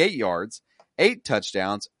 828 yards, 8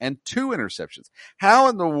 touchdowns, and 2 interceptions. How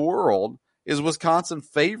in the world is Wisconsin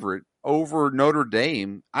favorite over Notre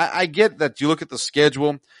Dame? I get that you look at the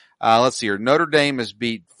schedule. Let's see here. Notre Dame has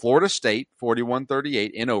beat Florida State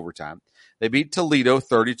 41-38 in overtime. They beat Toledo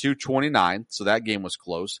 32-29, so that game was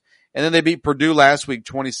close. And then they beat Purdue last week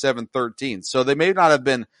 27-13. So they may not have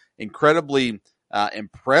been incredibly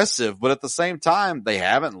impressive, but at the same time, they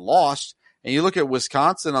haven't lost. And you look at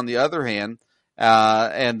Wisconsin on the other hand,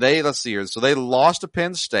 and let's see here. So they lost to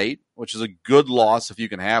Penn State, which is a good loss if you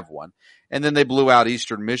can have one. And then they blew out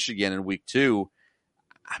Eastern Michigan in week 2.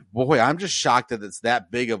 Boy, I'm just shocked that it's that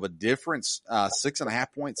big of a difference,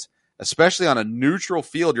 6.5 points, especially on a neutral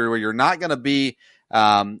field where you're not going to be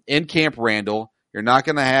in Camp Randall. You're not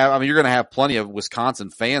going to have, you're going to have plenty of Wisconsin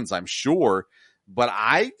fans, I'm sure, but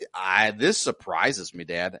this surprises me,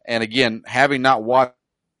 Dad. And again, having not watched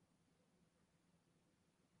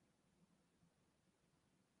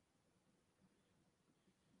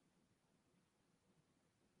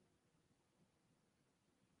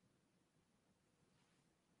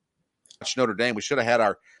Notre Dame, we should have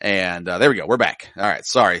had there we go. We're back. All right.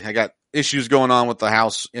 Sorry. I got issues going on with the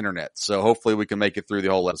house internet. So hopefully we can make it through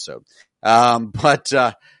the whole episode. But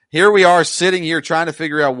here we are sitting here trying to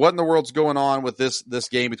figure out what in the world's going on with this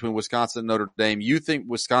game between Wisconsin and Notre Dame. You think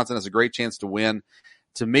Wisconsin has a great chance to win.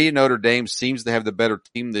 To me, Notre Dame seems to have the better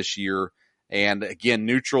team this year. And again,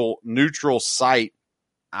 neutral site.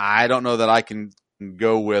 I don't know that I can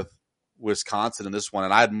go with Wisconsin in this one.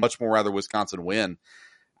 And I'd much more rather Wisconsin win.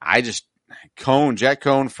 Jack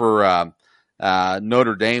Cohn for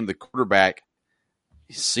Notre Dame, the quarterback,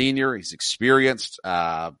 he's senior, he's experienced.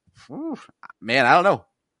 Man, I don't know.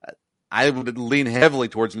 I would lean heavily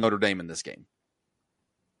towards Notre Dame in this game.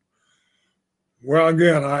 Well,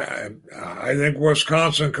 again, I think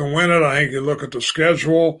Wisconsin can win it. I think you look at the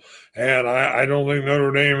schedule, and I don't think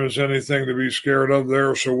Notre Dame is anything to be scared of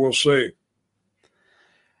there, so we'll see.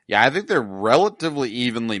 Yeah, I think they're relatively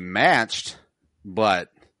evenly matched, but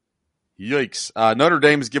yikes. Notre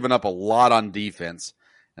Dame's given up a lot on defense,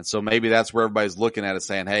 and so maybe that's where everybody's looking at it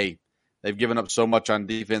saying, hey, they've given up so much on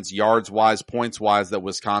defense, yards-wise, points-wise, that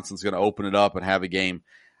Wisconsin's going to open it up and have a game.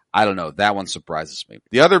 I don't know. That one surprises me.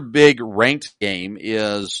 The other big ranked game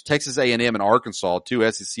is Texas A&M and Arkansas,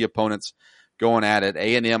 2 SEC opponents going at it.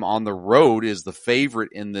 A&M on the road is the favorite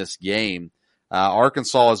in this game.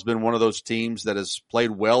 Arkansas has been one of those teams that has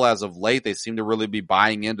played well as of late. They seem to really be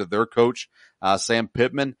buying into their coach, Sam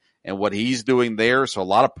Pittman, and what he's doing there. So a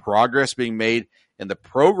lot of progress being made in the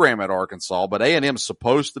program at Arkansas, but A&M is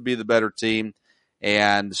supposed to be the better team.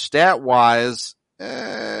 And stat-wise,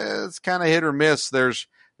 it's kind of hit or miss. There's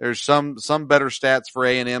some better stats for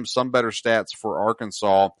A&M, some better stats for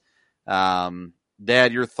Arkansas.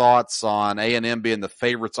 Dad, your thoughts on A&M being the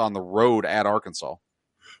favorites on the road at Arkansas?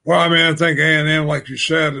 Well, I think A&M, like you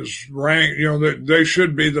said, is ranked. They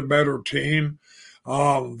should be the better team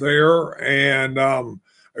there, and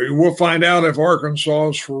we'll find out if Arkansas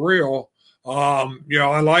is for real. I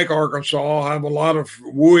like Arkansas. I have a lot of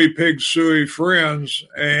wooey pig suey friends,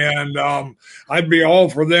 and I'd be all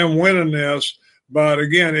for them winning this. But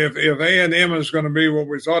again, if A&M is going to be what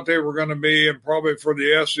we thought they were going to be, and probably for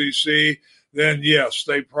the SEC, then yes,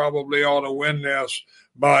 they probably ought to win this.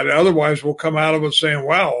 But otherwise, we'll come out of it saying,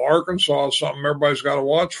 wow, Arkansas is something everybody's got to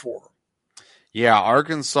watch for. Yeah,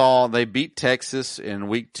 Arkansas, they beat Texas in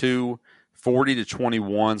week 2,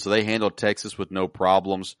 40-21, so they handled Texas with no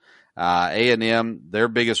problems. A&M, their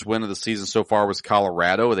biggest win of the season so far was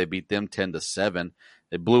Colorado. They beat them 10-7.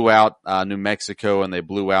 They blew out New Mexico, and they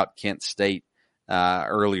blew out Kent State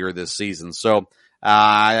earlier this season. So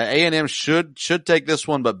A&M should take this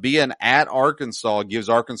one, but being at Arkansas gives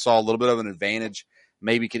Arkansas a little bit of an advantage.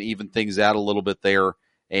 Maybe can even things out a little bit there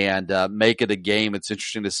and make it a game. It's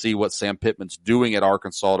interesting to see what Sam Pittman's doing at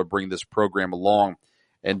Arkansas to bring this program along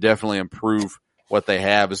and definitely improve what they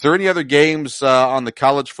have. Is there any other games on the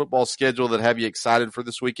college football schedule that have you excited for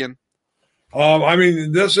this weekend?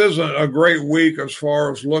 This isn't a great week as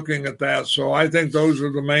far as looking at that. So I think those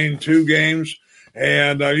are the main 2 games.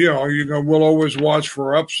 And, we'll always watch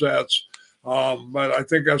for upsets. But I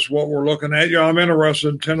think that's what we're looking at. I'm interested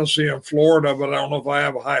in Tennessee and Florida, but I don't know if I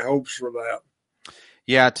have high hopes for that.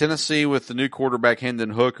 Yeah, Tennessee with the new quarterback, Hendon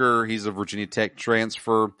Hooker. He's a Virginia Tech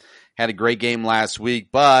transfer. Had a great game last week,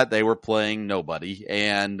 but they were playing nobody.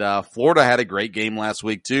 And Florida had a great game last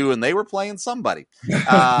week too, and they were playing somebody.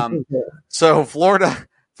 So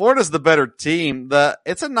Florida's the better team.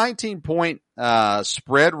 It's a 19-point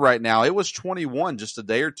spread right now. It was 21 just a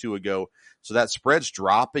day or two ago, so that spread's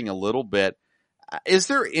dropping a little bit. Is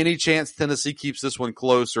there any chance Tennessee keeps this one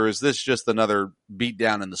close, or is this just another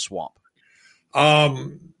beatdown in the swamp?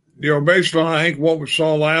 Based on, I think, what we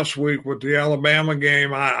saw last week with the Alabama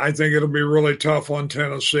game, I think it'll be really tough on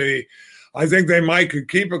Tennessee. I think they could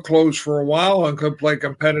keep it close for a while and could play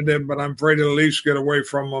competitive, but I'm afraid it'll at least get away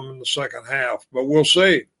from them in the second half. But we'll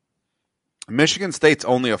see. Michigan State's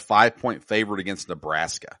only a 5-point favorite against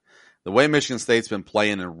Nebraska. The way Michigan State's been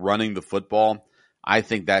playing and running the football, I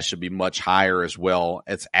think that should be much higher as well.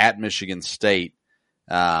 It's at Michigan State.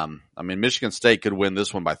 Michigan State could win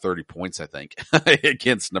this one by 30 points, I think,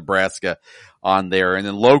 against Nebraska on there. And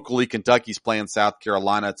then locally, Kentucky's playing South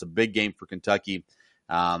Carolina. It's a big game for Kentucky,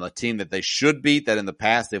 a team that they should beat, that in the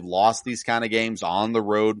past they've lost these kind of games on the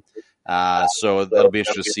road. So that'll be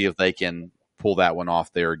interesting to see if they can pull that one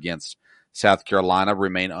off there against South Carolina,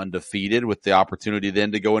 remain undefeated with the opportunity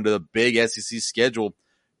then to go into the big SEC schedule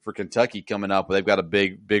for Kentucky coming up. They've got a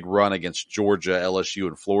big run against Georgia, LSU,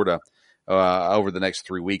 and Florida over the next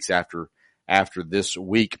 3 weeks after this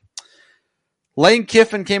week. Lane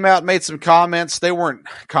Kiffin came out and made some comments. They weren't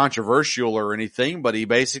controversial or anything, but he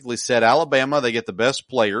basically said Alabama, they get the best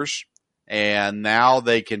players, and now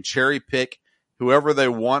they can cherry pick whoever they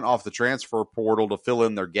want off the transfer portal to fill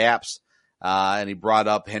in their gaps. And he brought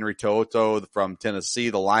up Henry Toto from Tennessee,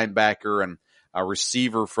 the linebacker, and a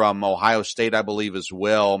receiver from Ohio State, I believe, as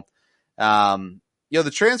well.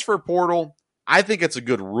 The transfer portal, I think it's a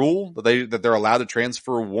good rule that they're allowed to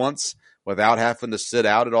transfer once without having to sit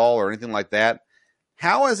out at all or anything like that.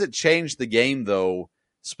 How has it changed the game, though,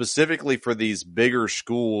 specifically for these bigger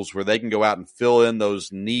schools where they can go out and fill in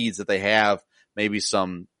those needs that they have, maybe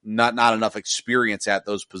some not enough experience at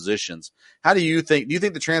those positions? How do you think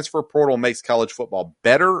the transfer portal makes college football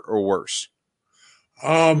better or worse?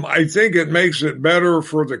 I think it makes it better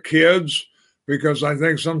for the kids, because I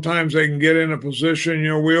think sometimes they can get in a position,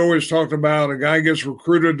 we always talked about a guy gets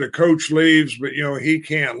recruited, the coach leaves, but, he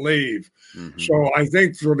can't leave. Mm-hmm. So I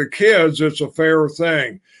think for the kids, it's a fair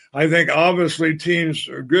thing. I think obviously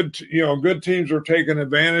good teams are taking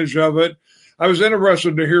advantage of it. I was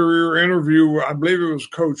interested to hear your interview. I believe it was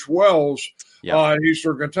Coach Wells in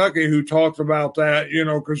Eastern Kentucky who talked about that,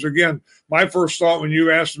 because again, my first thought when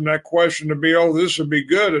you asked him that question to be, this would be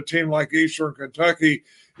good. A team like Eastern Kentucky,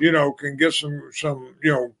 can get some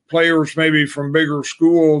players maybe from bigger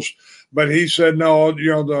schools. But he said, no,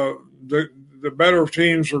 the better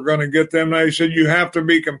teams are going to get them. Now, he said you have to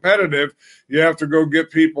be competitive. You have to go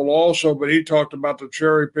get people also. But he talked about the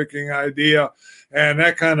cherry picking idea, and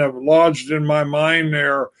that kind of lodged in my mind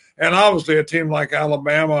there. And obviously a team like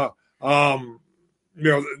Alabama, the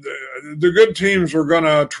good teams are going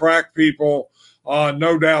to attract people,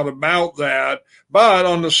 no doubt about that. But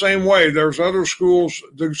on the same way, there's other schools,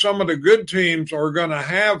 some of the good teams are going to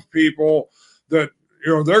have people that,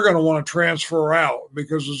 they're going to want to transfer out,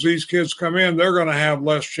 because as these kids come in, they're going to have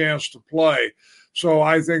less chance to play. So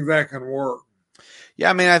I think that can work.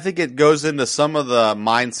 Yeah, I think it goes into some of the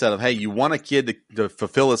mindset of, hey, you want a kid to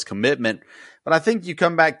fulfill his commitment. But I think you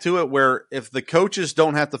come back to it where if the coaches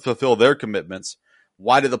don't have to fulfill their commitments,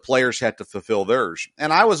 why do the players have to fulfill theirs?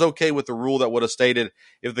 And I was okay with the rule that would have stated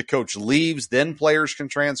if the coach leaves, then players can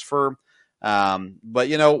transfer. But,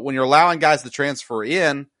 when you're allowing guys to transfer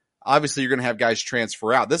in, obviously you're going to have guys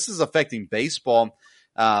transfer out. This is affecting baseball.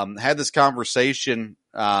 Had this conversation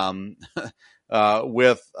with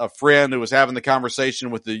a friend who was having the conversation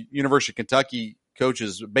with the University of Kentucky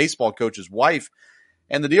baseball coach's wife.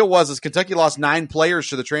 And the deal was Kentucky lost 9 players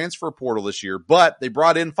to the transfer portal this year, but they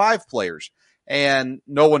brought in 5 players. And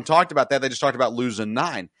no one talked about that. They just talked about losing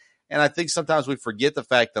 9. And I think sometimes we forget the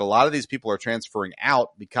fact that a lot of these people are transferring out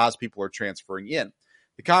because people are transferring in.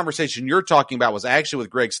 The conversation you're talking about was actually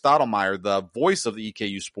with Greg Stottlemyre, the voice of the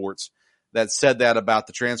EKU Sports, that said that about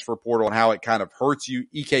the transfer portal and how it kind of hurts you.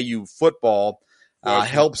 EKU football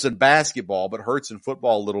helps in basketball, but hurts in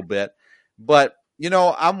football a little bit. But,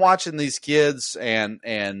 I'm watching these kids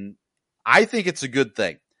and I think it's a good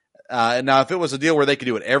thing. And now if it was a deal where they could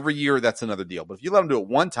do it every year, that's another deal. But if you let them do it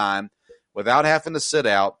one time without having to sit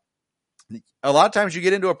out, a lot of times you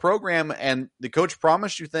get into a program and the coach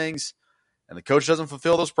promised you things and the coach doesn't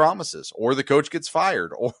fulfill those promises, or the coach gets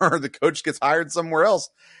fired, or the coach gets hired somewhere else,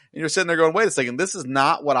 and you're sitting there going, wait a second, this is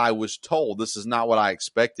not what I was told. This is not what I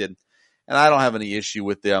expected. And I don't have any issue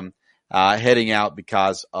with them heading out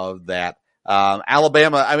because of that.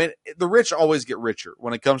 Alabama, I mean, the rich always get richer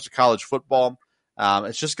when it comes to college football.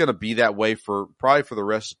 It's just going to be that way probably for the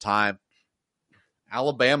rest of the time.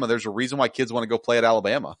 Alabama, there's a reason why kids want to go play at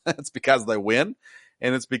Alabama. It's because they win,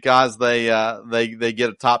 and it's because they get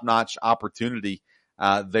a top-notch opportunity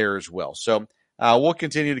there as well. So we'll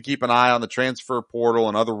continue to keep an eye on the transfer portal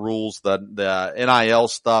and other rules, the NIL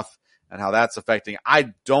stuff and how that's affecting.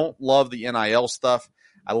 I don't love the NIL stuff.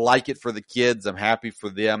 I like it for the kids. I'm happy for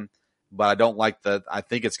them, but I don't like I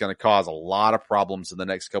think it's going to cause a lot of problems in the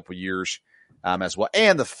next couple of years as well.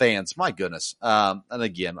 And the fans, my goodness. And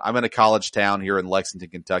again, I'm in a college town here in Lexington,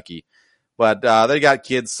 Kentucky, but they got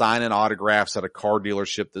kids signing autographs at a car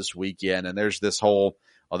dealership this weekend. And there's this whole,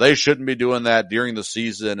 they shouldn't be doing that during the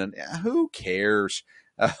season. And who cares?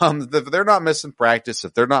 If they're not missing practice,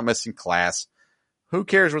 if they're not missing class, who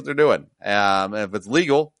cares what they're doing? If it's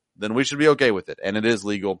legal, then we should be okay with it. And it is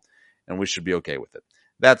legal, and we should be okay with it.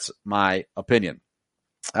 That's my opinion.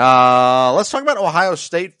 Let's talk about Ohio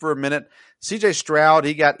State for a minute. CJ Stroud,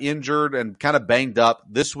 he got injured and kind of banged up.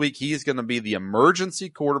 This week, he's going to be the emergency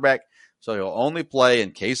quarterback, so he'll only play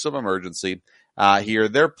in case of emergency. Here,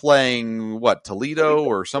 they're playing, Toledo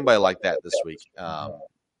or somebody like that this week.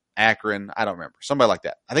 Akron, I don't remember. Somebody like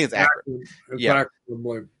that. I think it's Akron. Yeah.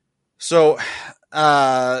 Akron, so,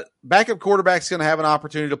 backup quarterback's going to have an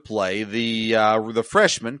opportunity to play. The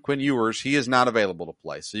freshman, Quinn Ewers, he is not available to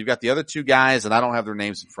play. So you've got the other two guys, and I don't have their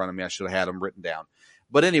names in front of me. I should have had them written down.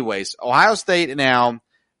 But anyways, Ohio State now,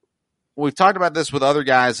 we've talked about this with other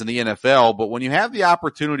guys in the NFL, but when you have the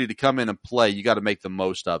opportunity to come in and play, you got to make the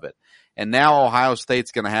most of it. And now Ohio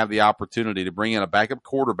State's going to have the opportunity to bring in a backup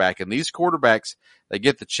quarterback. And these quarterbacks, they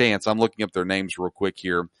get the chance. I'm looking up their names real quick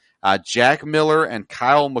here. Jack Miller and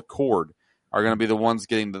Kyle McCord are going to be the ones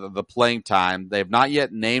getting the playing time. They have not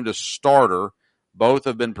yet named a starter. Both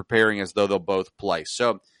have been preparing as though they'll both play.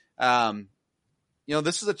 So,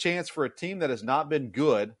 this is a chance for a team that has not been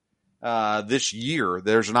good this year.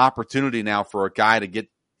 There's an opportunity now for a guy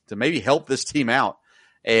to maybe help this team out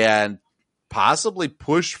and possibly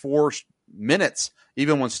push for minutes,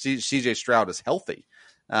 even when CJ Stroud is healthy.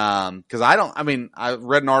 Because I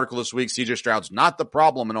read an article this week, CJ Stroud's not the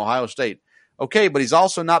problem in Ohio State. Okay, but he's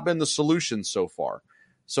also not been the solution so far.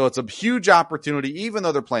 So it's a huge opportunity, even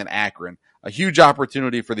though they're playing Akron, a huge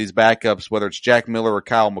opportunity for these backups, whether it's Jack Miller or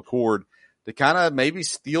Kyle McCord, to kind of maybe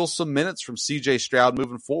steal some minutes from CJ Stroud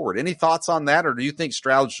moving forward. Any thoughts on that, or do you think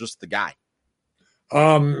Stroud's just the guy?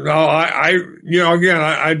 No, I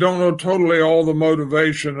don't know totally all the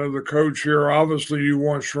motivation of the coach here. Obviously, you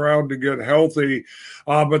want Stroud to get healthy,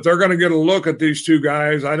 but they're going to get a look at these two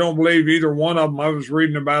guys. I don't believe either one of them, I was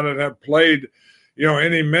reading about it, have played,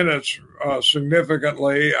 any minutes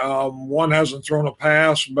significantly. One hasn't thrown a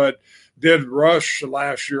pass, but did rush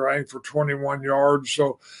last year, I think, for 21 yards.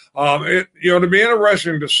 So, it'd be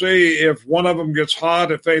interesting to see if one of them gets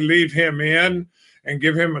hot, if they leave him in and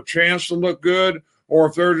give him a chance to look good, or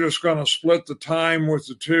if they're just going to split the time with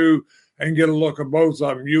the two and get a look at both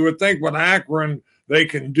of them. You would think with Akron, they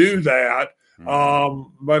can do that.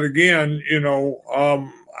 But again, it'll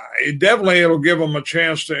give them a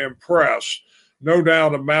chance to impress. No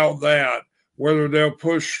doubt about that. Whether they'll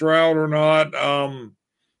push Stroud or not,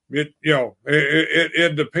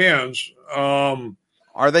 it depends.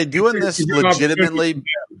 Are they doing this legitimately?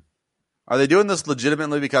 Are they doing this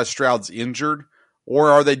legitimately because Stroud's injured?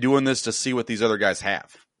 Or are they doing this to see what these other guys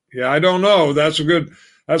have? Yeah, I don't know. That's a good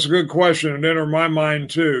question. It entered my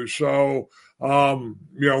mind too. So,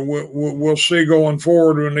 we'll see going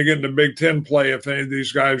forward when they get into Big Ten play if any of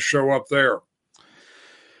these guys show up there.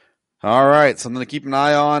 All right, something to keep an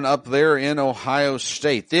eye on up there in Ohio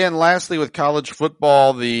State. Then lastly, with college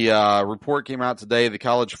football, the report came out today. The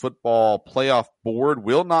College Football Playoff Board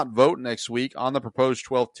will not vote next week on the proposed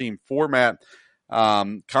 12-team format.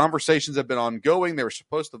 Conversations have been ongoing. They were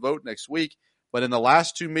supposed to vote next week, but in the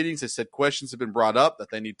last two meetings, they said questions have been brought up that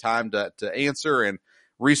they need time to answer and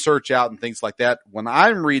research out and things like that. When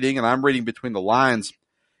I'm reading, and I'm reading between the lines, it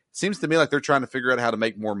seems to me like they're trying to figure out how to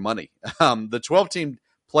make more money. The 12-team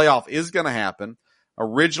playoff is going to happen.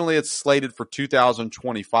 Originally, it's slated for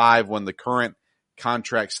 2025 when the current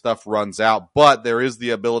contract stuff runs out, but there is the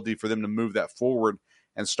ability for them to move that forward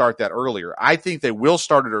and start that earlier. I think they will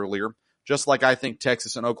start it earlier, just like I think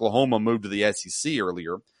Texas and Oklahoma moved to the SEC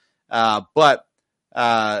earlier.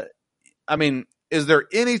 Is there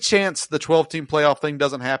any chance the 12-team playoff thing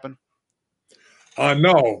doesn't happen?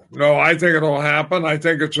 No, I think it'll happen. I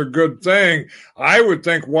think it's a good thing. I would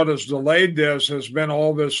think what has delayed this has been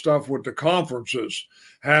all this stuff with the conferences,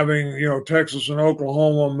 having, Texas and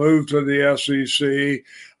Oklahoma move to the SEC,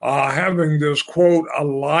 having this quote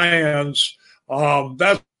alliance.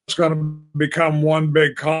 That's going to become one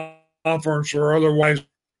big conference, or otherwise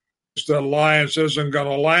the alliance isn't going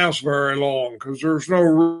to last very long because there's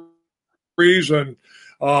no reason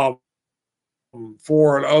for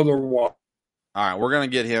it otherwise. All right, we're going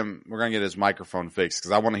to get his microphone fixed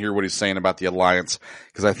because I want to hear what he's saying about the alliance,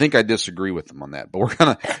 because I think I disagree with him on that. But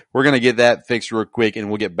we're going to get that fixed real quick, and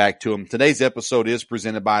we'll get back to him. Today's episode is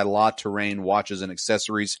presented by La Terrain Watches and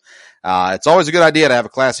Accessories. It's always a good idea to have a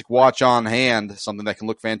classic watch on hand, something that can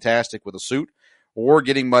look fantastic with a suit or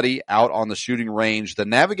getting muddy out on the shooting range. The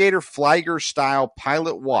Navigator Flieger style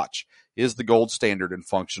pilot watch is the gold standard in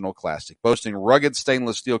functional classic, boasting rugged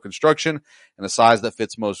stainless steel construction and a size that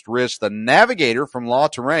fits most wrists. The Navigator from La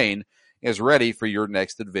Terrain is ready for your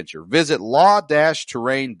next adventure. Visit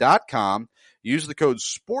law-terrain.com. Use the code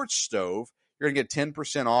SPORTSSTOVE. You're going to get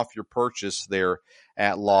 10% off your purchase there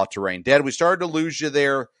at La Terrain. Dad, we started to lose you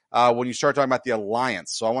there when you started talking about the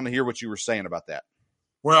alliance, so I want to hear what you were saying about that.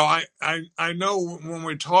 Well, I know when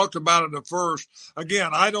we talked about it at first, again,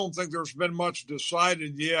 I don't think there's been much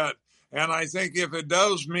decided yet. And I think if it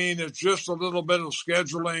does mean it's just a little bit of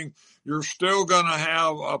scheduling, you're still going to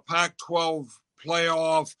have a Pac-12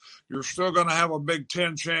 playoff. You're still going to have a Big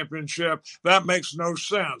Ten championship. That makes no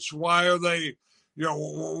sense. Why are they,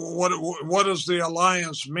 what does the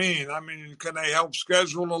alliance mean? I mean, can they help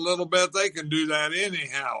schedule a little bit? They can do that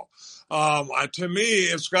anyhow. To me,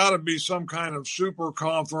 it's got to be some kind of super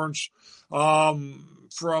conference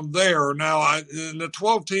from there. Now, in the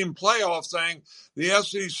 12-team playoff thing, the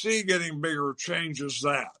SEC getting bigger changes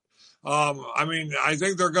that. I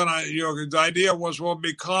think they're going to, the idea was we'll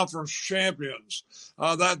be conference champions.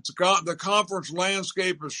 The conference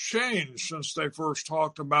landscape has changed since they first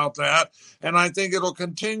talked about that, and I think it'll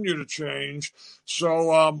continue to change.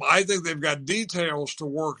 So I think they've got details to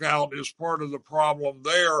work out as part of the problem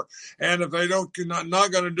there. And if they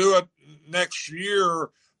not going to do it next year,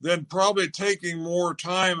 then probably taking more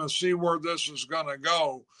time and see where this is going to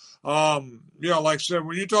go. Like I said,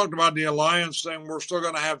 when you talked about the alliance thing, we're still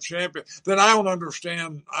going to have champions. Then I don't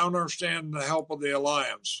understand the help of the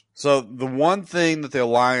alliance. So the one thing that the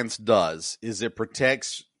alliance does is it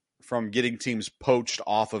protects from getting teams poached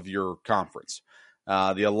off of your conference.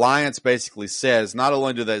 The alliance basically says not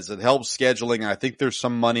only does it help scheduling, I think there's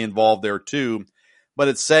some money involved there too, but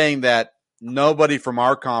it's saying that nobody from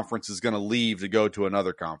our conference is going to leave to go to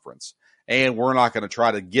another conference. And we're not going to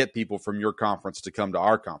try to get people from your conference to come to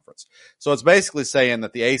our conference. So it's basically saying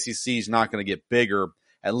that the ACC is not going to get bigger,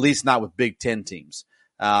 at least not with Big Ten teams.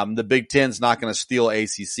 The Big Ten's not going to steal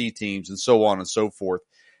ACC teams and so on and so forth.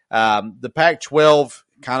 The Pac-12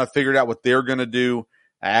 kind of figured out what they're going to do,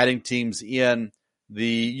 adding teams in.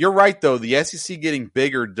 You're right, though. The SEC getting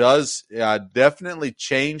bigger does definitely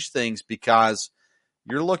change things, because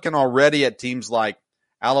you're looking already at teams like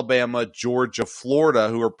Alabama, Georgia, Florida,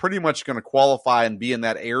 who are pretty much going to qualify and be in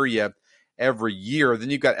that area every year. Then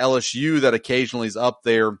you've got LSU that occasionally is up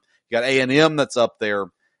there. You got A&M that's up there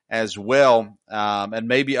as well, and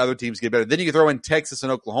maybe other teams get better. Then you can throw in Texas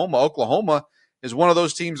and Oklahoma. Oklahoma is one of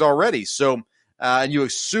those teams already. So, and you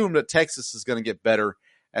assume that Texas is going to get better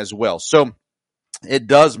as well. So it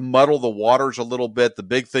does muddle the waters a little bit. The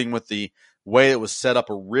big thing with the way it was set up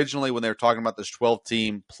originally when they were talking about this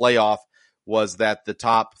 12-team playoff was that the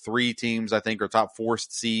top 3 teams, I think, or top 4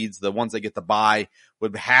 seeds, the ones that get the bye,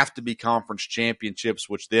 would have to be conference championships,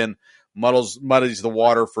 which then muddies the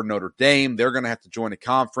water for Notre Dame. They're going to have to join a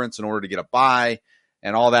conference in order to get a bye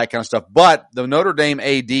and all that kind of stuff. But the Notre Dame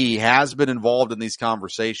AD has been involved in these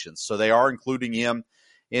conversations, so they are including him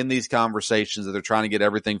in these conversations, that they're trying to get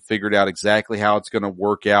everything figured out, exactly how it's going to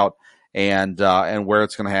work out and where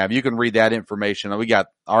it's going to have. You can read that information. We got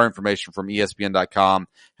our information from ESPN.com,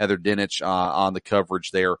 Heather Dinich on the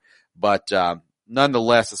coverage there. But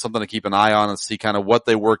nonetheless, it's something to keep an eye on and see kind of what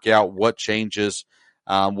they work out, what changes,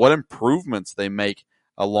 what improvements they make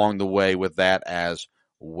along the way with that as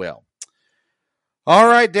well. All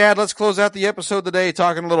right, Dad, let's close out the episode today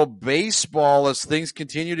talking a little baseball as things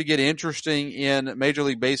continue to get interesting in Major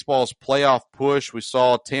League Baseball's playoff push. We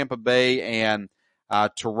saw Tampa Bay and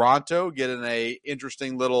Toronto get in a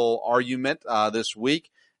interesting little argument this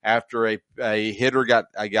week after a hitter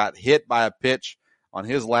got hit by a pitch on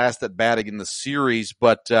his last at bat in the series.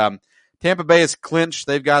 But Tampa Bay has clinched.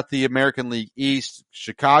 They've got the American League East.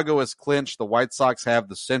 Chicago has clinched. The White Sox have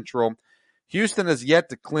the Central. Houston has yet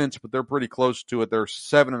to clinch, but they're pretty close to it. They're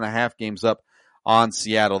 7.5 games up on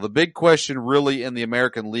Seattle. The big question really in the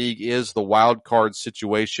American League is the wild card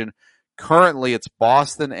situation. Currently, it's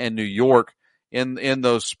Boston and New York in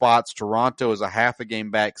those spots. Toronto is a half a game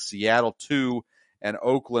back, Seattle 2, and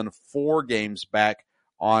Oakland 4 games back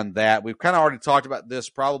on that. We've kind of already talked about this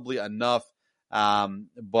probably enough,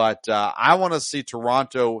 but I want to see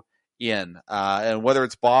Toronto in. And whether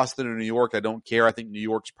it's Boston or New York, I don't care. I think New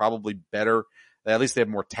York's probably better. At least they have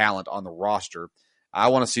more talent on the roster. I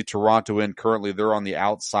want to see Toronto in. Currently, they're on the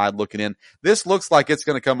outside looking in. This looks like it's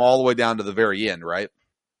going to come all the way down to the very end, right?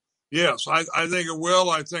 Yes, I think it will.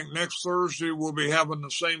 I think next Thursday we'll be having the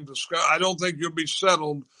same discussion. I don't think you'll be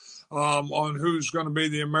settled on who's going to be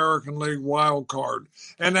the American League wild card.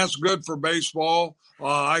 And that's good for baseball.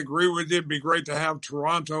 I agree with you. It'd be great to have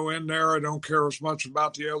Toronto in there. I don't care as much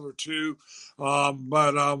about the other two.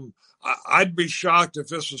 But I'd be shocked if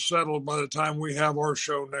this is settled by the time we have our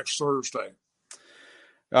show next Thursday.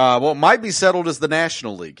 What might be settled is the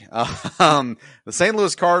National League. The St.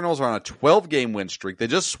 Louis Cardinals are on a 12-game win streak. They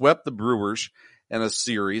just swept the Brewers in a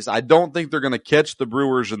series. I don't think they're going to catch the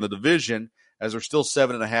Brewers in the division, as they're still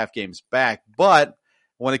 7.5 games back. But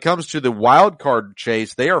when it comes to the wild card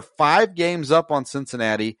chase, they are 5 games up on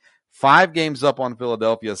Cincinnati, 5 games up on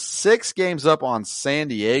Philadelphia, 6 games up on San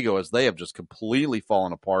Diego, as they have just completely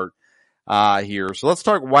fallen apart here. So let's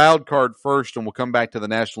talk wild card first, and we'll come back to the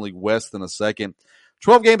National League West in a second.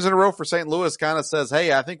 12 games in a row for St. Louis kind of says,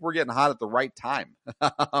 hey, I think we're getting hot at the right time.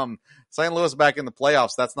 St. Louis back in the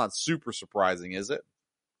playoffs, that's not super surprising, is it?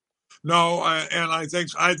 No, and I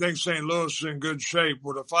think St. Louis is in good shape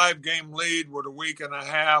with a 5-game lead with a week and a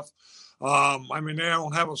half. I mean, they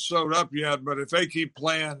don't have it sewed up yet, but if they keep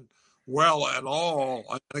playing well at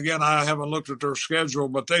all, again, I haven't looked at their schedule,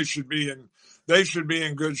 but they should be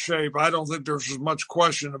in good shape. I don't think there's as much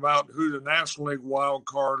question about who the National League wild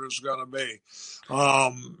card is going to be.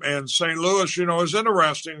 And St. Louis, is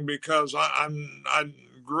interesting because I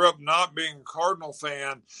grew up not being a Cardinal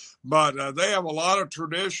fan, but they have a lot of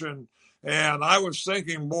tradition. And I was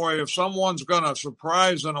thinking, boy, if someone's going to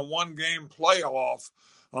surprise in a 1-game playoff,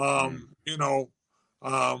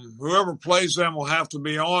 whoever plays them will have to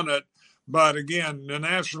be on it. But again, the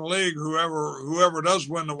National League, whoever does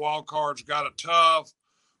win the wild card's got a tough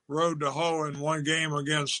road to hoe in 1 game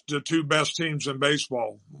against the 2 best teams in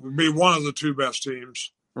baseball. Would be one of the 2 best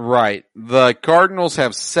teams. Right. The Cardinals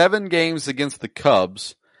have 7 games against the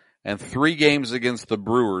Cubs and 3 games against the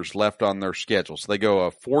Brewers left on their schedule. So they go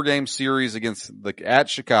a 4-game series at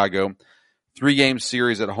Chicago, 3-game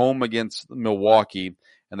series at home against Milwaukee,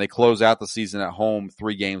 and they close out the season at home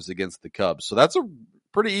 3 games against the Cubs. So that's a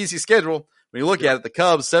pretty easy schedule. When you look at it, the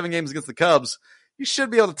Cubs, 7 games against the Cubs, you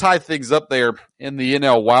should be able to tie things up there in the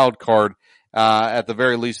NL wild card, at the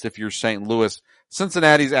very least if you're St. Louis.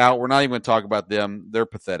 Cincinnati's out. We're not even going to talk about them. They're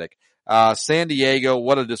pathetic. San Diego,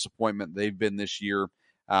 what a disappointment they've been this year,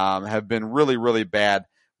 have been really, really bad.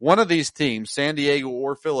 One of these teams, San Diego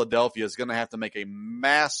or Philadelphia, is going to have to make a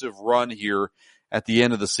massive run here at the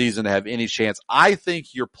end of the season to have any chance. I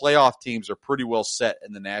think your playoff teams are pretty well set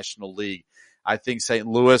in the National League. I think St.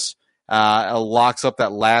 Louis locks up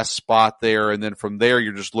that last spot there, and then from there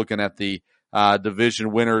you're just looking at the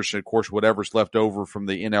division winners and, of course, whatever's left over from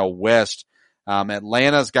the NL West.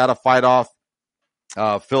 Atlanta's got to fight off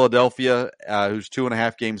Philadelphia, who's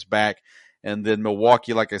 2.5 games back, and then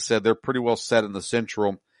Milwaukee, like I said, they're pretty well set in the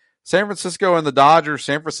Central. San Francisco and the Dodgers,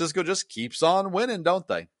 San Francisco just keeps on winning, don't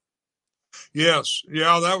they? Yes.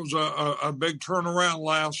 Yeah, that was a big turnaround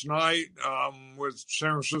last night, with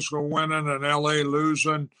San Francisco winning and LA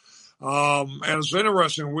losing. And it's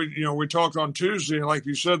interesting. We talked on Tuesday, and like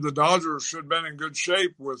you said, the Dodgers should have been in good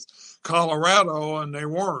shape with Colorado, and they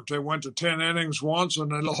weren't. They went to 10 innings once,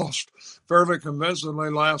 and they lost fairly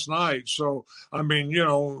convincingly last night. So, I mean,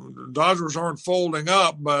 the Dodgers aren't folding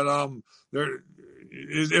up, but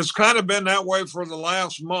it's kind of been that way for the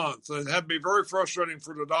last month. It had to be very frustrating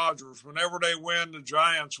for the Dodgers. Whenever they win, the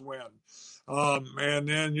Giants win. And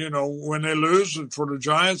then, when they lose for the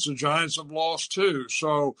Giants have lost too.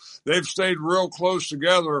 So they've stayed real close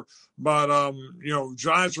together. But,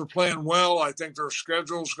 Giants are playing well. I think their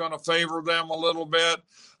schedule's going to favor them a little bit.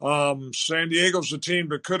 San Diego's a team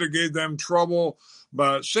that could have gave them trouble.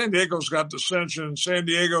 But San Diego's got dissension. San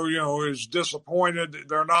Diego, is disappointed.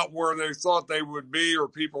 They're not where they thought they would be or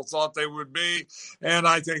people thought they would be. And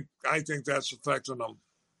I think that's affecting them.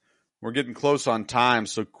 We're getting close on time,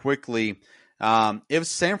 so quickly. If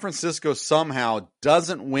San Francisco somehow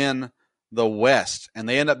doesn't win the West and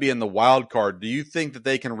they end up being the wild card, do you think that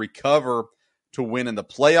they can recover to win in the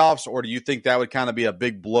playoffs, or do you think that would kind of be a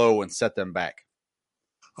big blow and set them back?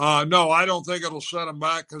 No, I don't think it'll set them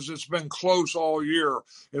back because it's been close all year.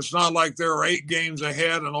 It's not like they're 8 games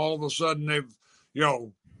ahead and all of a sudden they've,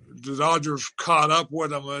 the Dodgers caught up with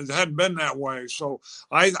them. It hadn't been that way. So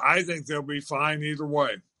I think they'll be fine either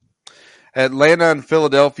way. Atlanta and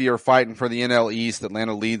Philadelphia are fighting for the NL East.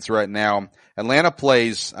 Atlanta leads right now. Atlanta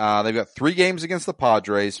plays, they've got 3 games against the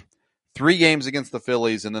Padres, 3 games against the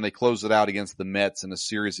Phillies, and then they close it out against the Mets in a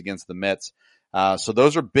series against the Mets. So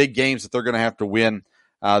those are big games that they're going to have to win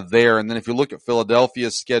there. And then if you look at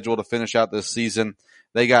Philadelphia's schedule to finish out this season,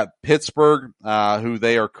 they got Pittsburgh, who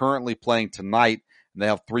they are currently playing tonight, and they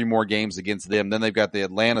have 3 more games against them. Then they've got the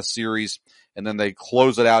Atlanta series, and then they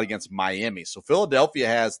close it out against Miami. So Philadelphia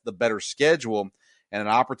has the better schedule and an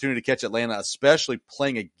opportunity to catch Atlanta, especially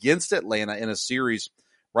playing against Atlanta in a series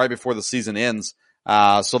right before the season ends.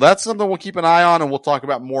 So that's something we'll keep an eye on, and we'll talk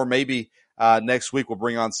about more. Maybe next week we'll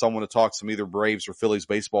bring on someone to talk some either Braves or Phillies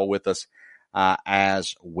baseball with us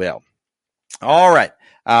as well. All right.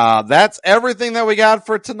 That's everything that we got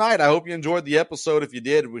for tonight. I hope you enjoyed the episode. If you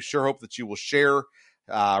did, we sure hope that you will share,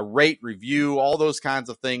 rate, review, all those kinds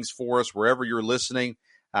of things for us wherever you're listening.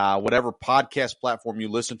 Whatever podcast platform you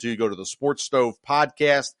listen to, go to the Sports Stove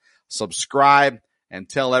podcast, subscribe, and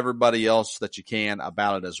tell everybody else that you can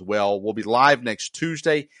about it as well. We'll be live next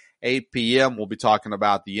Tuesday, 8 p.m. We'll be talking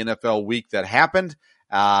about the NFL week that happened,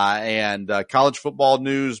 and college football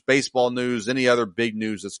news, baseball news, any other big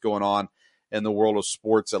news that's going on in the world of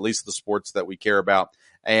sports, at least the sports that we care about.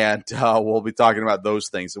 And we'll be talking about those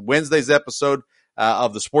things. Wednesday's episode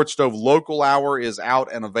of the Sports Stove Local Hour is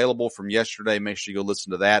out and available from yesterday. Make sure you go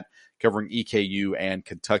listen to that, covering EKU and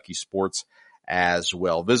Kentucky sports as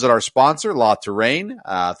well. Visit our sponsor, La Terrain.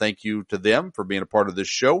 Thank you to them for being a part of this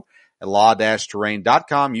show at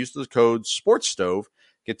la-terrain.com. Use the code SPORTSSTOVE.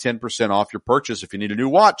 Get 10% off your purchase if you need a new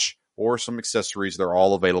watch or some accessories. They're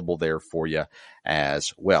all available there for you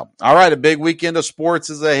as well. All right, a big weekend of sports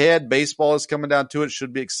is ahead. Baseball is coming down to it.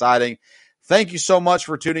 Should be exciting. Thank you so much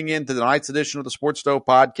for tuning in to tonight's edition of the Sports Stove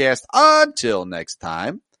Podcast. Until next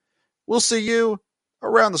time, we'll see you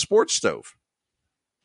around the Sports Stove.